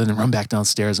to each other, and then run back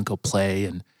downstairs and go play.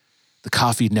 And the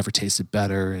coffee never tasted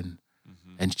better. And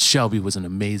Shelby was an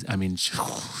amazing,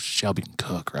 Shelby can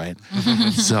cook, right?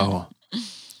 So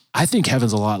I think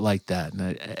heaven's a lot like that.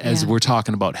 And as we're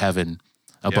talking about heaven,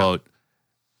 about,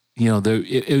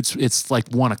 it's like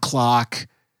 1 o'clock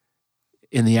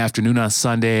in the afternoon on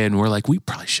Sunday, and we're like, we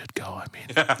probably should go. We've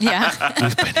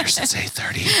been here since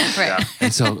 8:30. Right. Yeah.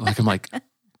 And so I'm like,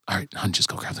 all right, hon, just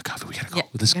go grab the coffee. We gotta go.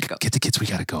 Yeah, get the kids. We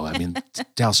gotta go.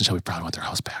 Dallas and Shelby probably want their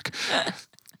house back.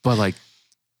 But like,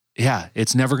 yeah,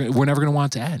 we're never gonna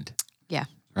want it to end. Yeah.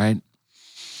 Right.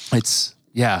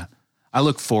 I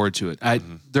look forward to it.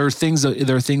 There are things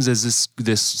as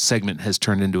this segment has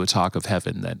turned into a talk of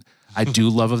heaven that I do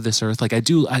love of this earth. Like I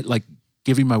like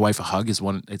giving my wife a hug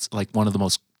it's like one of the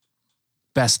most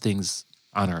best things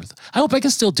on earth. I hope I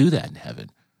can still do that in heaven.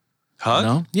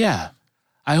 Hug? Yeah.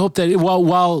 I hope that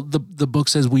while the book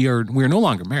says we are no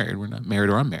longer married, we're not married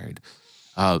or unmarried.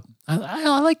 I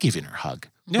like giving her a hug,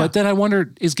 but then I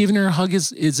wonder, is giving her a hug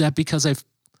is that because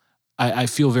I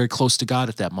feel very close to God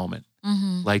at that moment,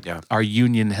 like our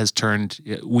union has turned.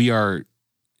 We are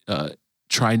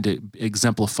trying to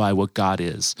exemplify what God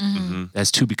is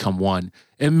as two become one,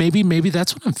 and maybe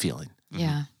that's what I'm feeling.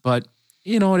 Yeah, but.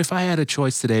 You know what? If I had a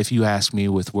choice today, if you ask me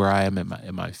with where I am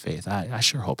in my faith, I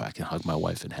sure hope I can hug my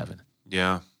wife in heaven.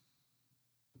 Yeah.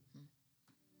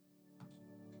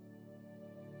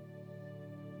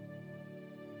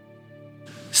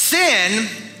 Sin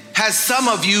has some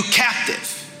of you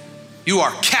captive. You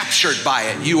are captured by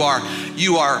it. You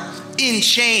are in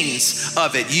chains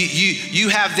of it. You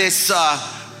have this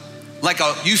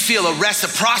you feel a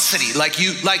reciprocity, like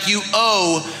you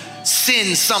owe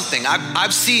sin something.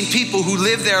 I've seen people who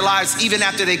live their lives even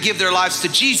after they give their lives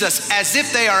to Jesus as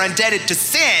if they are indebted to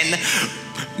sin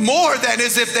more than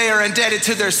as if they are indebted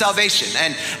to their salvation.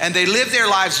 And they live their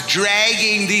lives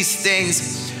dragging these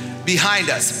things behind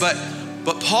us.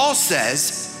 But Paul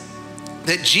says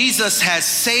that Jesus has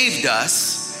saved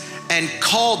us and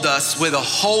called us with a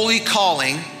holy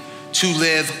calling to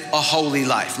live a holy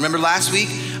life. Remember last week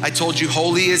I told you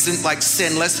holy isn't like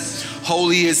sinless.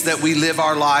 Holy is that we live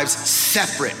our lives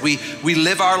separate. We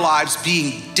live our lives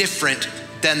being different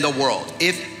than the world.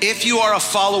 If you are a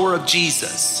follower of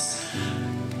Jesus,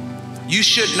 you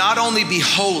should not only be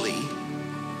holy,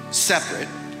 separate,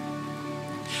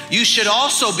 you should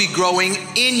also be growing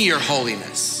in your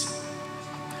holiness.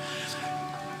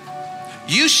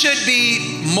 You should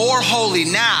be more holy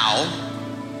now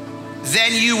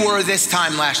than you were this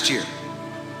time last year.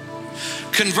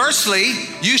 Conversely,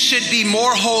 you should be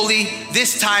more holy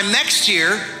this time next year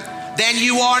than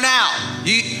you are now.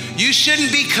 You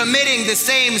shouldn't be committing the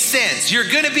same sins. You're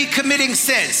gonna be committing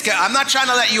sins. I'm not trying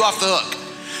to let you off the hook.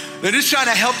 They're just trying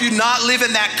to help you not live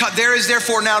in that. There is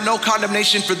therefore now no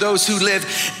condemnation for those who live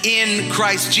in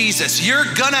Christ Jesus. You're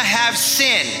gonna have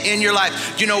sin in your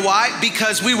life. You know why?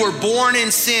 Because we were born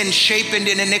in sin, shapen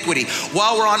in iniquity.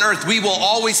 While we're on earth, we will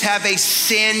always have a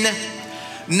sin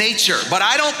nature. But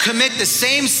I don't commit the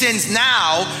same sins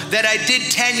now that I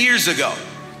did 10 years ago.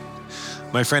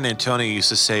 My friend Antonio used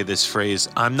to say this phrase,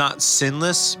 I'm not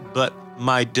sinless, but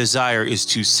my desire is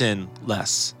to sin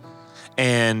less.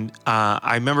 And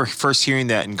I remember first hearing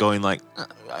that and going like,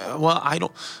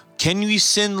 can you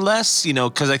sin less? You know,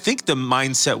 because I think the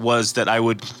mindset was that I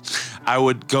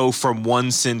would go from one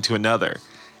sin to another.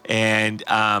 And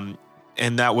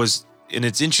that was, and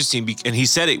it's interesting, and he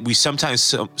said it, we sometimes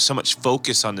so much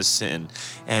focus on the sin,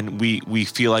 and we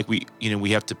feel like we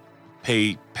have to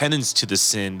pay penance to the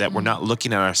sin, that we're not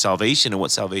looking at our salvation and what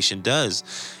salvation does.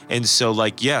 And so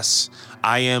like, yes,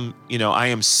 I am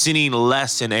sinning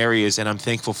less in areas, and I'm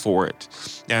thankful for it.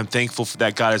 And I'm thankful for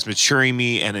that God is maturing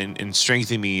me and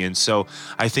strengthening me. And so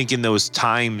I think in those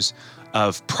times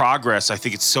of progress, I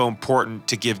think it's so important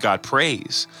to give God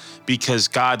praise, because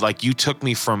God, like, you took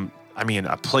me from,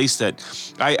 a place that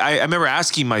I remember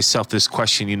asking myself this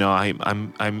question.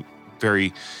 I'm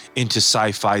very into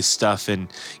sci-fi stuff, and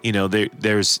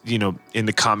there's in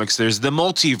the comics there's the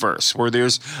multiverse where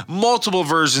there's multiple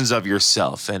versions of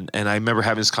yourself, and I remember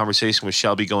having this conversation with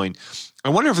Shelby going, I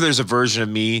wonder if there's a version of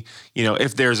me,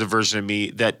 if there's a version of me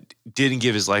that didn't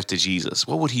give his life to Jesus,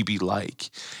 what would he be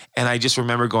like? And I just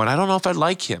remember going, I don't know if I'd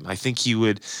like him. I think he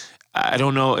would, I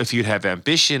don't know if you'd have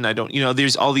ambition. I don't,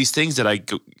 there's all these things that I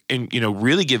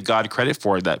really give God credit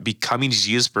for, that becoming a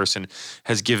Jesus person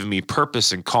has given me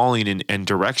purpose and calling and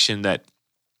direction that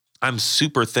I'm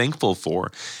super thankful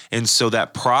for. And so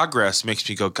that progress makes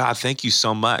me go, God, thank you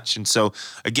so much. And so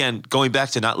again, going back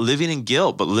to not living in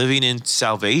guilt, but living in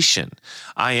salvation.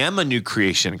 I am a new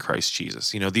creation in Christ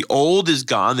Jesus. The old is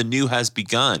gone, the new has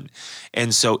begun.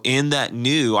 And so in that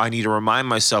new, I need to remind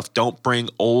myself, don't bring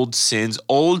old sins,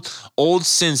 old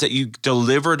sins that you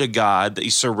deliver to God, that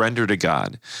you surrender to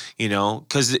God,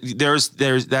 because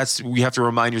we have to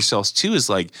remind yourselves too, is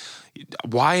like,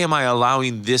 why am I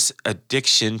allowing this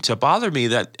addiction to bother me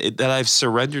that I've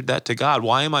surrendered that to God?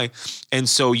 Why am I? And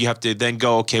so you have to then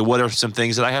go, okay, what are some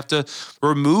things that I have to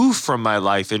remove from my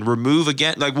life and remove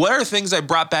again? Like, what are things I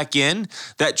brought back in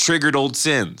that triggered old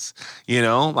sins?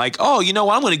 Like, oh,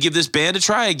 I'm going to give this band a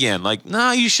try again. Like,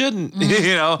 no, you shouldn't.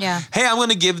 Yeah. Hey, I'm going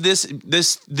to give this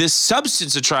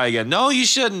substance a try again. No, you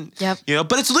shouldn't. Yep.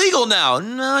 But it's legal now.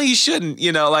 No, you shouldn't.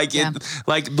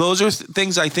 Like those are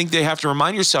things I think they have to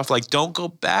remind yourself. Like, don't go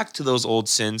back to those old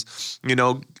sins.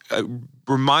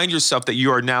 Remind yourself that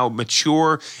you are now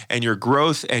mature and your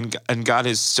growth, and God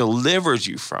has delivered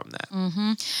you from that.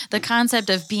 Mm-hmm. The concept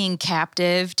of being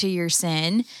captive to your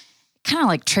sin kind of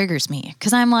like triggers me,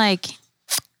 because I'm like,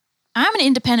 I'm an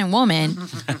independent woman.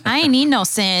 I ain't need no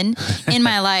sin in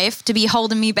my life to be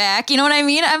holding me back. You know what I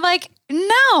mean? I'm like,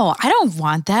 no, I don't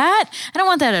want that. I don't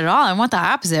want that at all. I want the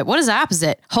opposite. What is the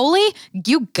opposite? Holy?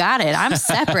 You got it. I'm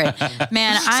separate,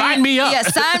 man. Sign me up. Yeah,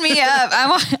 sign me up.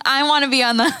 I want to be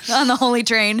on the holy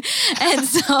train. And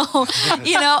so,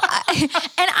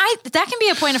 that can be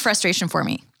a point of frustration for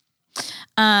me.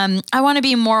 I want to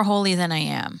be more holy than I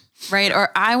am. Right. Or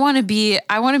I want to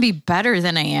be better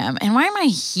than I am. And why am I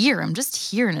here? I'm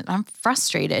just here and I'm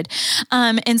frustrated.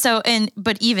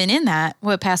 But even in that,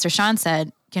 what Pastor Sean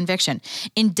said, conviction,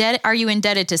 are you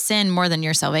indebted to sin more than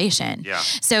your salvation? Yeah.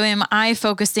 So am I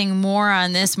focusing more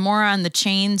on the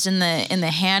chains and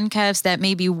the handcuffs that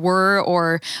maybe were,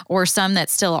 or some that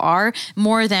still are,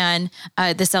 more than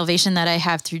the salvation that I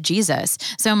have through Jesus?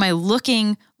 So am I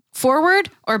looking forward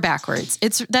or backwards?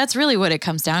 That's really what it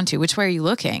comes down to. Which way are you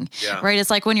looking? Yeah. Right? It's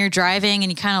like when you're driving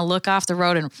and you kind of look off the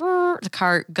road and the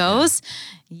car goes.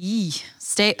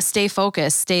 Stay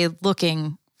focused. Stay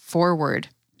looking forward.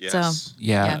 Yes. So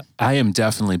Yeah, I am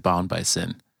definitely bound by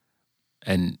sin,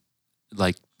 and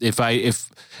like if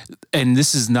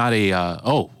this is not a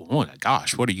oh my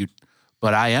gosh, what are you?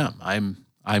 But I am.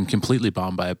 I'm completely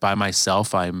bound by it. By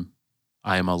myself, I am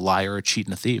a liar, a cheat,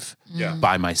 and a thief. Yeah.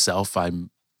 By myself,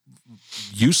 I'm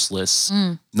useless,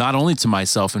 not only to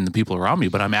myself and the people around me,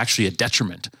 but I'm actually a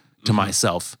detriment to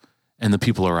myself and the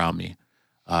people around me.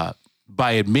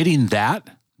 By admitting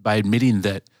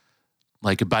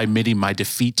my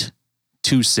defeat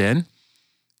to sin,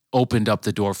 opened up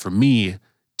the door for me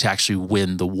to actually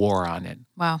win the war on it.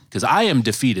 Wow. Because I am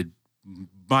defeated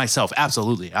myself.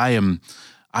 Absolutely. I am,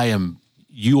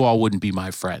 you all wouldn't be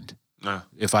my friend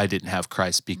if I didn't have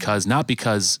Christ, not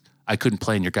because I couldn't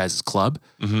play in your guys' club,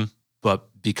 but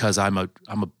because I'm a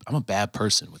bad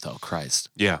person without Christ.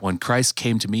 Yeah. When Christ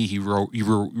came to me, he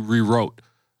rewrote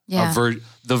Yeah.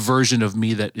 the version of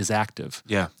me that is active.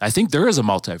 Yeah. I think there is a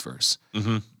multiverse,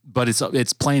 but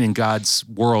it's playing in God's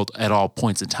world at all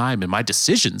points in time, and my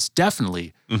decisions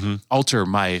definitely alter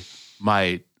my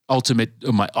alternate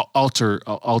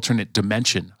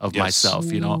dimension of myself.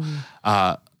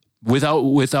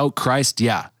 Without Christ,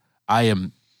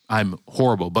 I'm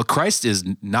horrible, but Christ is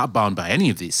not bound by any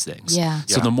of these things. Yeah.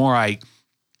 So the more I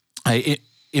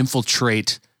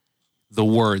infiltrate the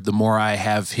word, the more I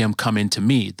have him come into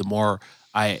me, the more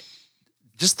I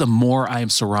am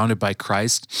surrounded by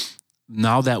Christ.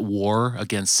 Now that war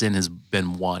against sin has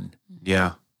been won.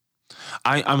 Yeah.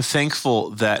 I'm thankful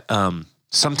that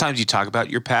sometimes you talk about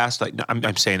your past, like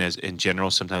I'm saying as in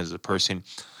general, sometimes as a person.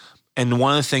 And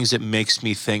one of the things that makes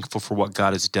me thankful for what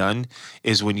God has done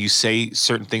is when you say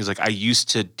certain things like, I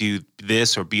used to do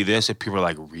this or be this, and people are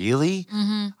like, really?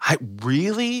 I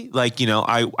really? Like,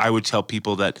 I would tell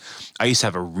people that I used to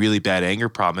have a really bad anger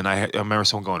problem. And I remember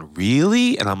someone going,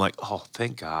 really? And I'm like, oh,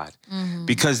 thank God.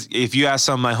 Because if you ask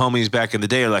some of my homies back in the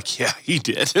day, they're like, yeah, he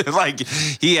did. Like,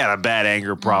 he had a bad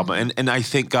anger problem. And I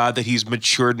thank God that he's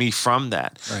matured me from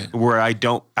that, where I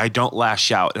don't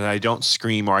lash out and I don't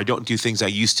scream or I don't do things I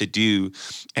used to do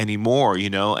anymore,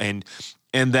 and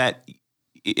that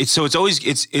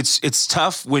it's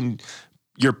tough when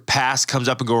your past comes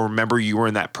up and go, remember you were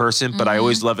in that person. But I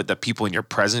always love it that people in your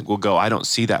present will go, I don't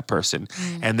see that person.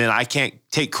 And then I can't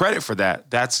take credit for that.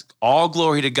 That's all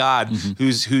glory to God,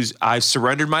 who's I've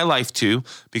surrendered my life to,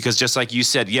 because just like you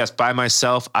said, yes, by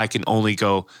myself, I can only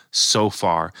go so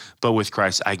far, but with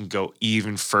Christ, I can go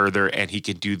even further, and he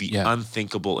can do the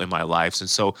unthinkable in my life. And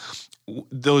so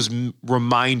those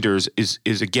reminders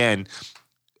is again,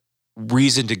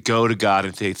 reason to go to God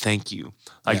and say, thank you.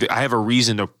 Like I have a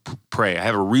reason to pray. I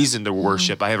have a reason to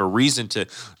worship. I have a reason to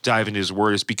dive into his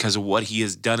word. Is because of what he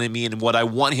has done in me and what I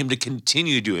want him to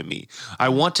continue to do in me. I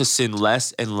want to sin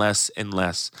less and less and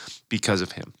less because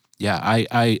of him. Yeah,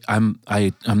 I'm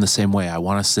the same way. I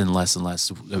want to sin less and less.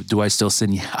 Do I still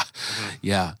sin? Yeah.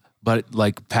 Yeah. But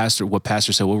like what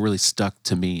Pastor said, what really stuck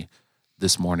to me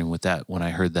this morning with that, when I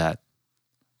heard that,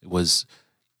 it was,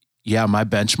 my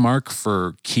benchmark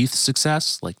for Keith's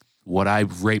success, like what I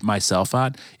rate myself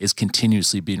on, is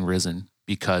continuously being risen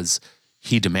because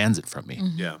he demands it from me.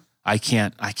 Yeah. I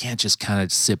can't just kind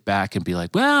of sit back and be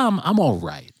like, well, I'm all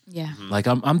right. Yeah. Like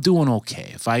I'm doing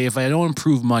okay. If I don't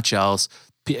improve much else,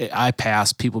 I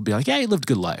pass. People be like, yeah, you lived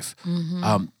a good life.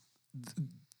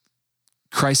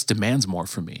 Christ demands more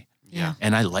from me. Yeah.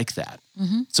 And I like that.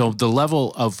 So the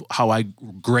level of how I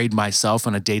grade myself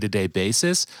on a day-to-day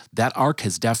basis, that arc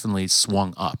has definitely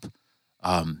swung up.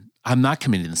 I'm not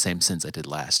committing the same sins I did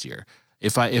last year.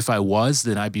 If I was,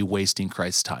 then I'd be wasting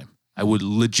Christ's time. I would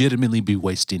legitimately be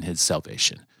wasting his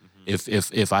salvation.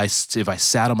 If I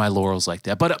sat on my laurels like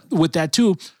that. But with that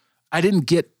too, I didn't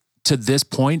get to this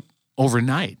point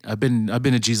overnight. I've been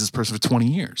a Jesus person for 20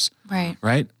 years.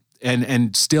 Right.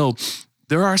 And still,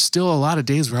 there are still a lot of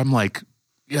days where I'm like,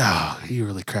 yeah, you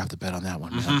really crapped the bed on that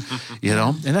one, man. You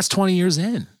know? And that's 20 years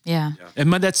in. Yeah.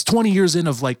 And that's 20 years in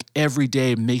of like every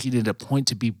day making it a point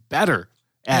to be better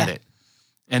at it.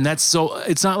 And it's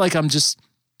not like I'm just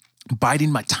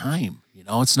biding my time. You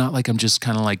know, it's not like I'm just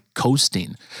kind of like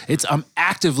coasting. I'm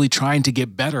actively trying to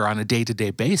get better on a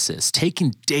day-to-day basis,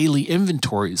 taking daily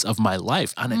inventories of my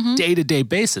life on a day-to-day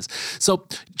basis. So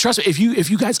trust me, if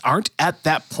you guys aren't at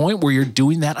that point where you're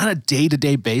doing that on a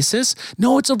day-to-day basis,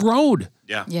 no, it's a road.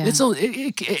 Yeah.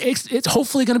 It's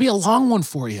hopefully going to be a long one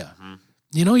for you.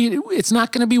 You know, it's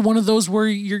not going to be one of those where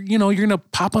you're going to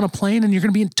pop on a plane and you're going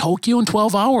to be in Tokyo in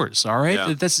 12 hours. All right.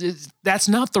 Yeah. That's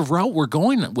not the route we're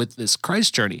going with this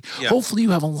Christ journey. Yeah. Hopefully you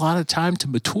have a lot of time to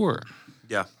mature.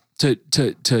 Yeah.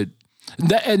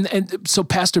 And so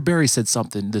Pastor Barry said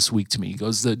something this week to me. He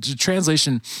goes, the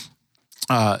translation,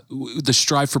 the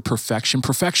strive for perfection.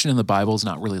 Perfection in the Bible is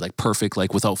not really like perfect,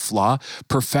 like without flaw.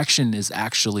 Perfection is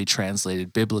actually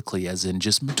translated biblically as in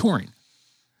just maturing.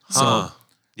 So,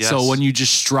 yes. So when you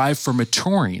just strive for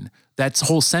maturing, that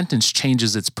whole sentence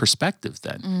changes its perspective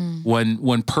then.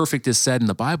 When perfect is said in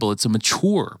the Bible, it's a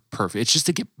mature perfect. It's just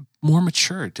to get more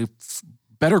mature, to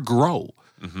better grow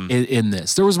in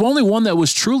this. There was only one that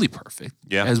was truly perfect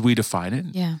as we define it.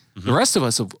 Yeah. The rest of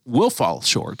us will fall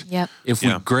short if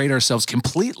we grade ourselves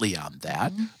completely on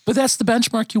that. But that's the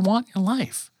benchmark you want in your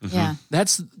life. Yeah.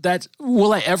 That's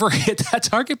will I ever hit that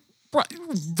target?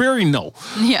 Very no.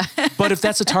 Yeah. But if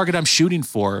that's a target I'm shooting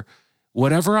for,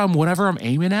 whatever I'm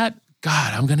aiming at,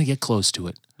 God, I'm going to get close to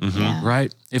it. Yeah.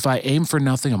 Right? If I aim for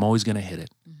nothing, I'm always going to hit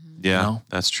it. Yeah, you know?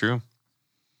 That's true.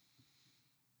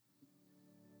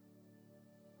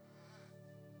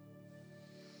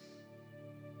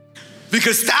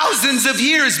 Because thousands of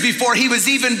years before he was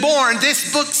even born,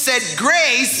 this book said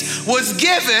grace was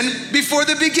given before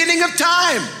the beginning of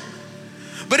time.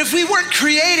 But if we weren't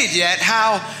created yet,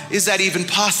 how is that even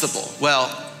possible? Well,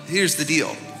 here's the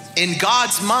deal. In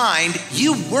God's mind,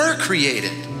 you were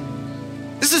created.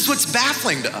 This is what's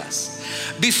baffling to us.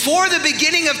 Before the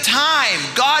beginning of time,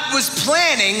 God was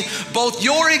planning both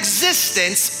your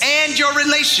existence and your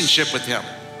relationship with him.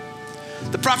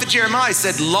 The prophet Jeremiah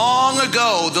said, long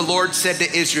ago, the Lord said to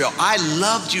Israel, I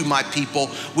loved you, my people,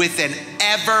 with an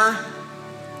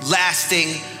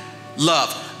everlasting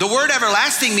love. The word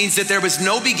everlasting means that there was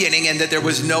no beginning and that there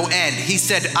was no end. He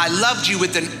said, I loved you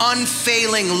with an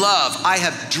unfailing love. I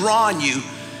have drawn you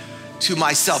to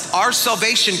myself. Our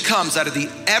salvation comes out of the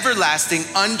everlasting,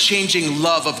 unchanging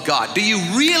love of God. Do you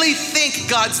really think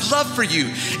God's love for you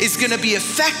is going to be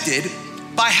affected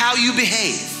by how you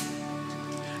behave?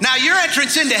 Now, your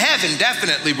entrance into heaven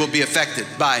definitely will be affected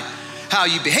by how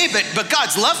you behave, but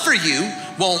God's love for you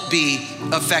won't be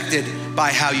affected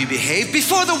by how you behave.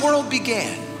 Before the world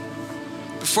began,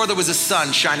 before there was a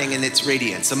sun shining in its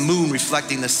radiance, a moon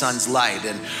reflecting the sun's light,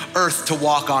 an earth to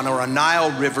walk on, or a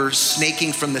Nile river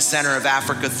snaking from the center of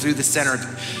Africa through the center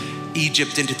of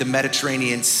Egypt into the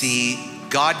Mediterranean Sea,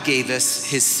 God gave us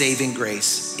his saving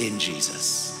grace in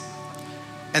Jesus.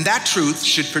 And that truth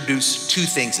should produce two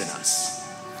things in us: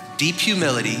 deep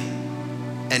humility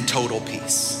and total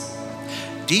peace.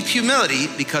 Deep humility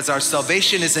because our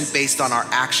salvation isn't based on our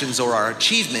actions or our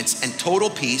achievements, and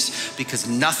total peace because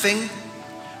nothing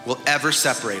will ever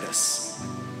separate us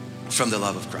from the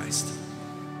love of Christ.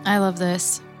 I love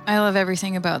this. I love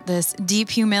everything about this.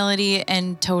 Deep humility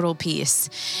and total peace.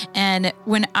 And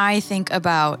when I think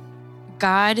about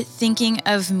God thinking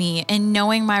of me and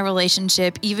knowing my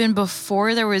relationship even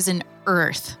before there was an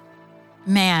earth,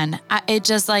 man,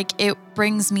 it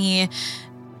brings me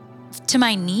to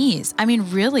my knees. I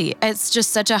mean, really, it's just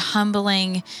such a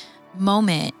humbling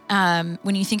moment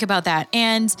when you think about that.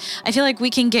 And I feel like we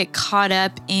can get caught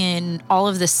up in all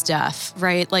of this stuff,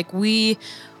 right? Like we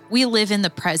live in the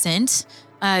present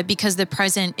because the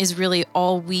present is really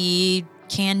all we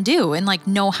can do and like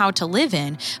know how to live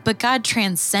in. But God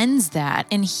transcends that,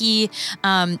 and he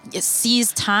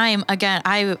sees time. Again,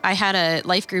 I had a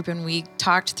life group and we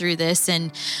talked through this,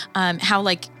 and how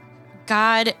like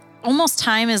God, almost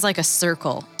time is like a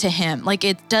circle to him. Like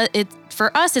it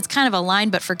for us, it's kind of a line,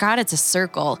 but for God, it's a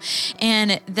circle.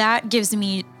 And that gives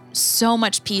me so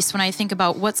much peace when I think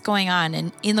about what's going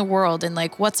on in the world and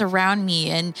like what's around me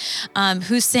and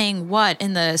who's saying what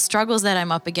and the struggles that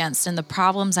I'm up against and the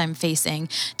problems I'm facing,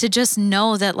 to just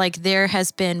know that like there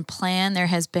has been plan, there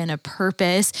has been a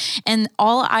purpose, and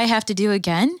all I have to do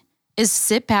again is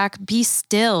sit back, be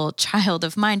still, child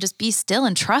of mine, just be still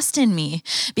and trust in me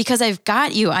because I've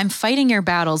got you. I'm fighting your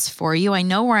battles for you. I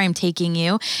know where I'm taking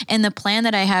you. And the plan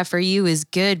that I have for you is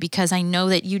good because I know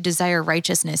that you desire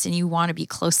righteousness and you want to be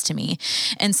close to me.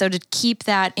 And so to keep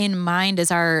that in mind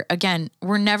as again,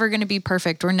 we're never going to be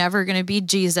perfect. We're never going to be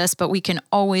Jesus, but we can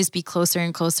always be closer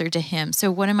and closer to him.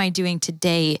 So what am I doing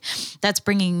today that's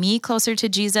bringing me closer to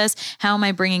Jesus? How am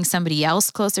I bringing somebody else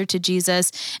closer to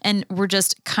Jesus? And we're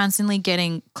just constantly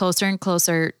getting closer and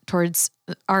closer towards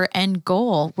our end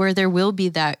goal where there will be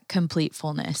that complete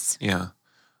fullness. Yeah.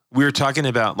 We were talking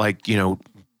about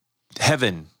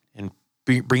heaven and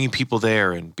bringing people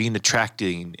there and being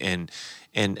attracting. And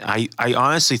I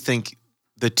honestly think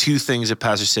the two things that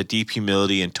Pastor said, deep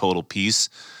humility and total peace,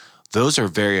 those are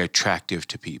very attractive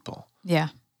to people. Yeah.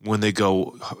 When they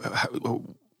go,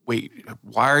 wait,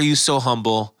 why are you so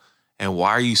humble? And why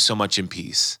are you so much in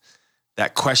peace?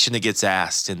 That question that gets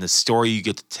asked and the story you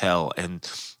get to tell. And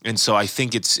so I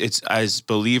think it's as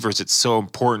believers, it's so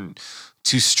important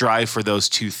to strive for those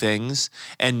two things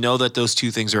and know that those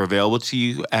two things are available to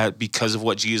you because of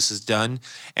what Jesus has done,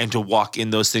 and to walk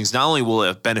in those things. Not only will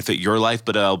it benefit your life,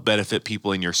 but it'll benefit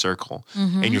people in your circle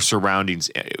and your surroundings,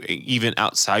 even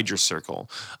outside your circle,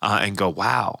 and go,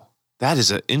 wow, that is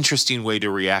an interesting way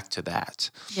to react to that.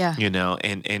 Yeah.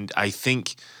 And I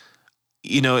think,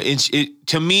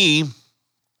 to me,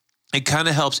 it kind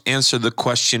of helps answer the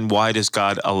question, why does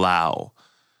God allow,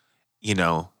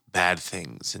 bad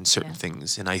things and certain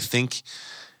things? And I think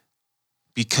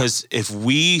because if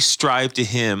we strive to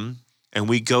him and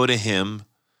we go to him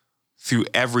through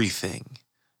everything,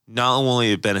 not only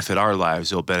will it benefit our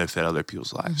lives, it'll benefit other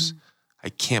people's lives. Mm-hmm. I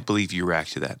can't believe you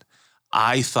react to that.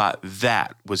 I thought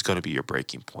that was going to be your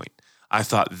breaking point. I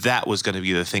thought that was going to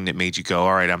be the thing that made you go,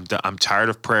 all right, I'm tired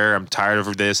of prayer. I'm tired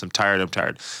of this. I'm tired.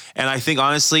 And I think,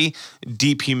 honestly,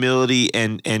 deep humility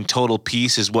and total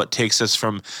peace is what takes us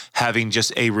from having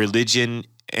just a religion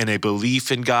and a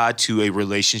belief in God to a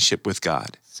relationship with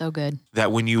God. So good.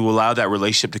 That when you allow that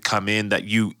relationship to come in, that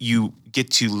you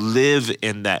get to live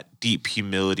in that deep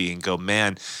humility and go,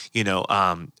 man,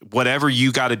 whatever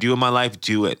you got to do in my life,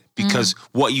 do it. Because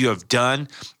what you have done,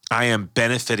 I am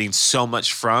benefiting so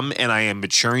much from, and I am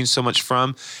maturing so much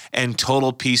from. And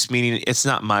total peace, meaning it's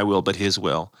not my will, but his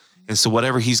will. And so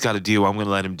whatever he's got to do, I'm going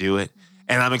to let him do it.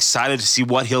 And I'm excited to see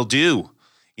what he'll do.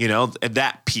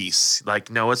 That peace,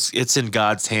 it's in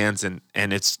God's hands, and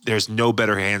there's no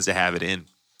better hands to have it in.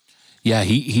 Yeah.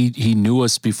 He knew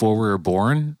us before we were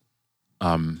born.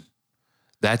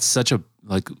 That's such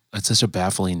a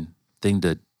baffling thing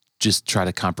to just try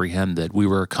to comprehend, that we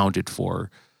were accounted for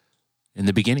in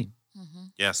the beginning. Mm-hmm.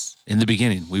 Yes. In the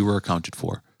beginning, we were accounted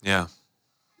for. Yeah.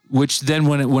 Which then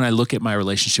when I look at my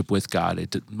relationship with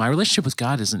God, my relationship with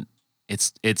God isn't,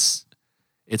 it's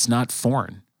not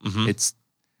foreign. Mm-hmm.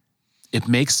 It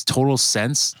makes total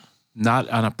sense, not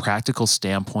on a practical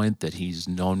standpoint that he's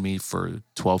known me for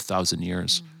 12,000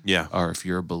 years. Yeah. Or if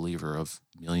you're a believer of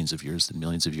millions of years, then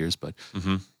millions of years, but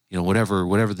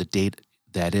whatever the date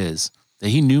that is, that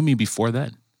he knew me before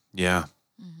then. Yeah.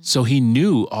 So he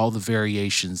knew all the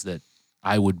variations that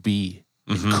I would be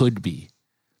and could be.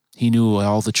 He knew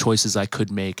all the choices I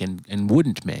could make and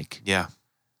wouldn't make. Yeah.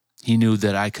 He knew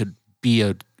that I could be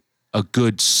a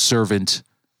good servant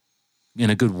and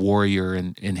a good warrior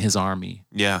in his army.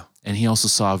 Yeah. And he also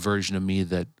saw a version of me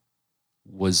that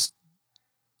was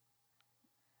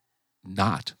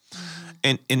not.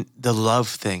 And the love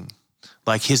thing,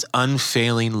 like his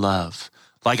unfailing love.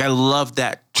 Like, I love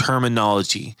that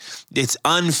terminology. It's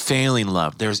unfailing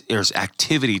love. There's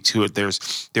activity to it.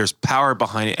 There's power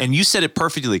behind it. And you said it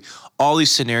perfectly, all these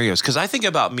scenarios. Because I think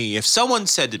about me, if someone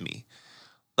said to me,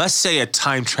 let's say a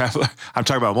time traveler, I'm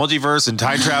talking about multiverse and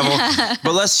time travel,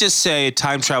 but let's just say a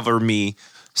time traveler, me,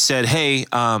 said, hey,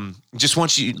 just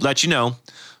want to let you know,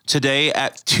 today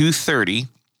at 2:30,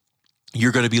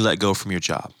 you're going to be let go from your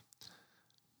job.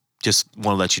 Just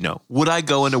want to let you know. Would I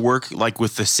go into work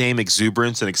with the same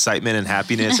exuberance and excitement and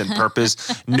happiness and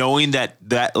purpose, knowing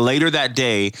that later that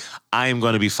day I am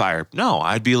going to be fired? No,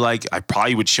 I'd be like, I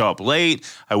probably would show up late.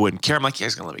 I wouldn't care. I'm like, yeah,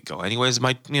 he's going to let me go anyways.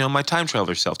 My time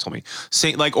traveler self told me.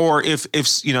 Or if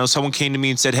someone came to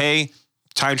me and said, hey,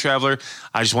 time traveler,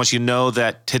 I just want you to know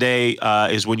that today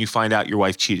is when you find out your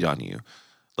wife cheated on you.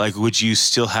 Would you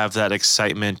still have that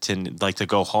excitement and to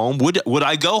go home? Would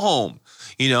I go home?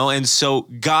 And so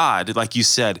God, like you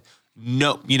said,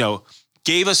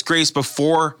 gave us grace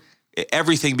before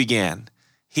everything began.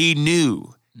 He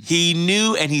knew,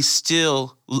 and he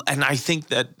still, and I think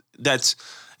it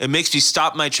makes me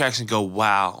stop my tracks and go,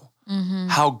 wow,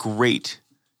 how great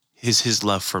is his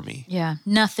love for me. Yeah.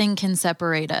 Nothing can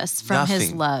separate us from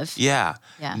his love. Yeah.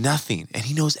 Nothing. And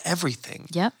he knows everything.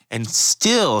 Yep. And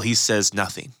still he says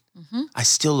nothing. I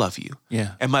still love you.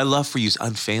 Yeah. And my love for you is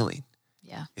unfailing.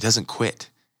 Yeah. It doesn't quit.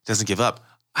 It doesn't give up.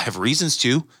 I have reasons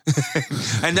to.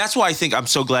 And that's why I think I'm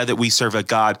so glad that we serve a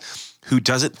God who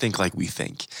doesn't think like we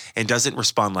think and doesn't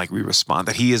respond like we respond,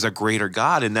 that he is a greater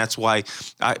God. And that's why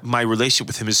my relationship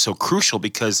with him is so crucial,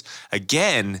 because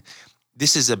again,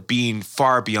 this is a being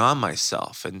far beyond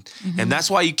myself. And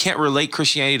that's why you can't relate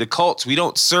Christianity to cults. We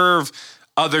don't serve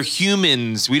other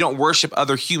humans. We don't worship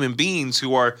other human beings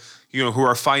who are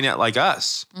finite like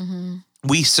us.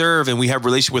 We serve and we have a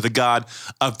relationship with a God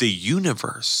of the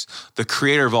universe, the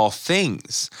creator of all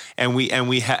things. And we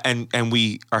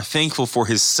are thankful for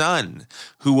his son,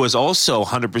 who was also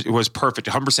 100% was perfect,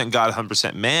 100% God,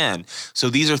 100% man.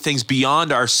 So these are things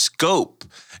beyond our scope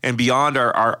and beyond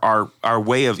our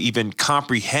way of even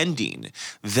comprehending.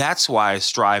 That's why I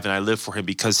strive and I live for him,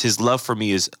 because his love for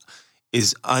me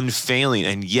is unfailing,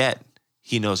 and yet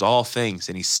he knows all things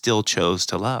and he still chose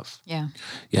to love. Yeah.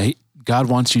 Yeah. God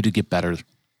wants you to get better,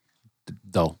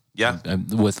 though. Yeah.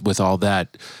 With all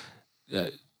that,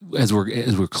 as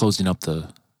we're closing up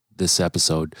this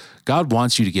episode, God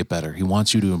wants you to get better. He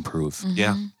wants you to improve.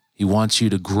 Yeah. He wants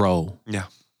you to grow. Yeah.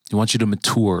 He wants you to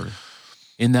mature.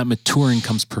 In that maturing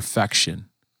comes perfection.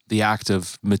 The act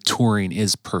of maturing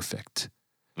is perfect.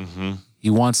 He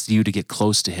wants you to get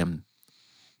close to him.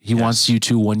 He wants you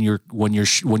to, when your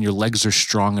legs are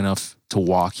strong enough to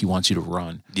walk, he wants you to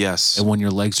run. Yes. And when your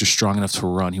legs are strong enough to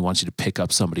run, he wants you to pick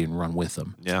up somebody and run with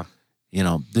them. Yeah.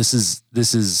 This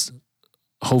is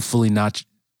hopefully not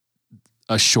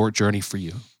a short journey for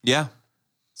you. Yeah.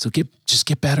 So just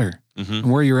get better.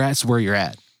 And where you're at is where you're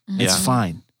at. It's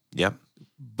fine. Yep.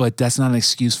 But that's not an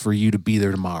excuse for you to be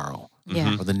there tomorrow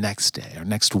or the next day or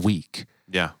next week.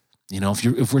 Yeah.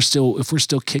 If we're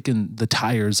still kicking the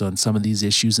tires on some of these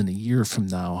issues in a year from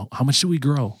now, how much do we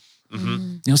grow?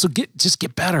 So just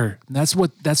get better. And that's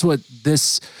what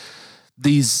this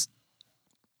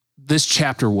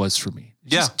chapter was for me.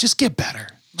 Just get better.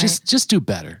 Right. Just do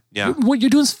better. Yeah. What you're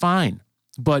doing is fine,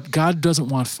 but God doesn't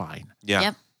want fine. Yeah.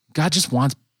 Yep. God just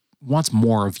wants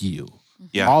more of you.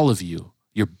 Yeah. All of you.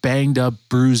 You're banged up,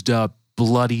 bruised up,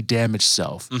 bloody, damaged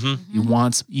self. He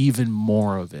wants even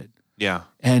more of it. Yeah.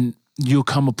 And you'll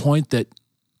come a point that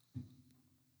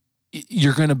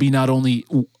you're going to be not only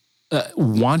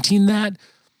wanting that,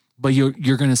 but you're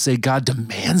going to say, God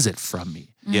demands it from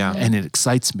me. Yeah. And it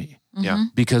excites me. Yeah.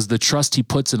 Because the trust he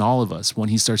puts in all of us when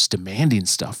he starts demanding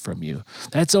stuff from you,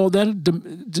 that's all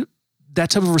that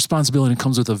type of responsibility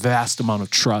comes with a vast amount of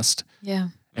trust. Yeah.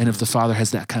 And if the Father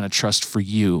has that kind of trust for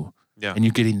you and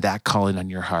you're getting that calling on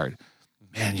your heart,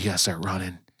 man, you got to start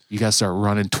running. You got to start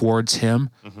running towards him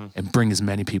and bring as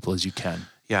many people as you can.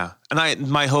 Yeah. And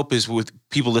my hope is with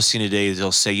people listening today,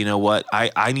 they'll say, you know what?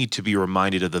 I need to be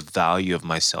reminded of the value of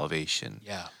my salvation.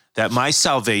 Yeah. That my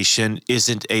salvation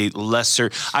isn't a lesser.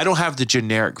 I don't have the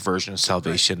generic version of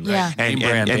salvation. Right.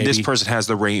 Yeah. And this person has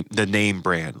the name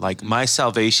brand. Like my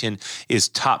salvation is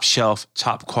top shelf,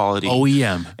 top quality.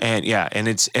 OEM. And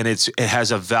it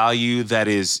has a value that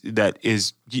is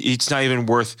it's not even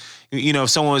worth, if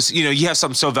someone was, you have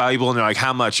something so valuable and they're like,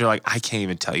 how much? You're like, I can't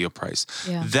even tell you a price.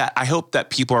 Yeah. That I hope that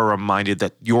people are reminded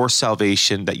that your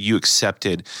salvation that you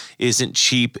accepted isn't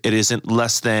cheap. It isn't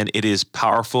less than. It is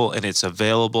powerful and it's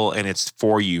available and it's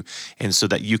for you. And so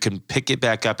that you can pick it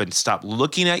back up and stop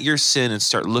looking at your sin and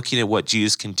start looking at what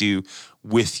Jesus can do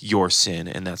with your sin,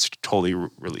 and that's totally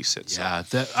release it. So. Yeah,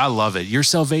 I love it. Your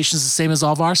salvation is the same as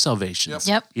all of our salvations.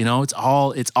 Yep. It's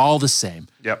all the same.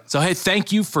 Yep. So, hey,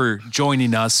 thank you for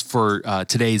joining us for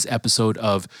today's episode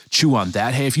of Chew on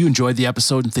That. Hey, if you enjoyed the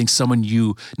episode and think someone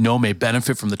you know may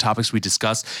benefit from the topics we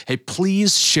discussed, hey,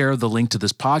 please share the link to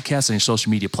this podcast on your social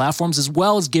media platforms, as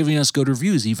well as giving us good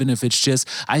reviews, even if it's just,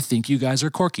 I think you guys are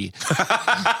quirky.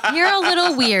 You're a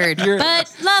little weird,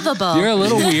 but lovable. You're a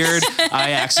little weird.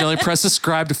 I accidentally pressed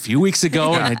subscribed a few weeks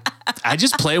ago, and I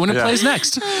just play when it plays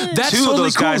next. That's Two totally of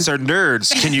those cool. guys are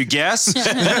nerds. Can you guess?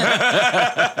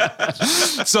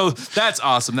 So that's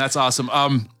awesome. That's awesome.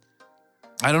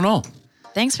 I don't know.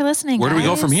 Thanks for listening. Where do we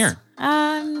go from here?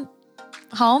 Home.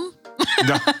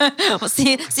 No. We'll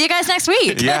see you guys next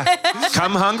week. Yeah.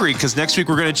 Come hungry, because next week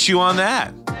we're going to chew on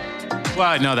that.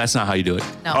 Well, no, that's not how you do it.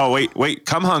 No. Oh, wait.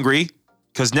 Come hungry,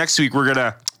 because next week we're going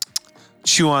to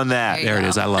chew on that. There it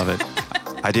is. I love it.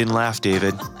 I didn't laugh,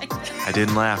 David. I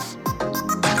didn't laugh.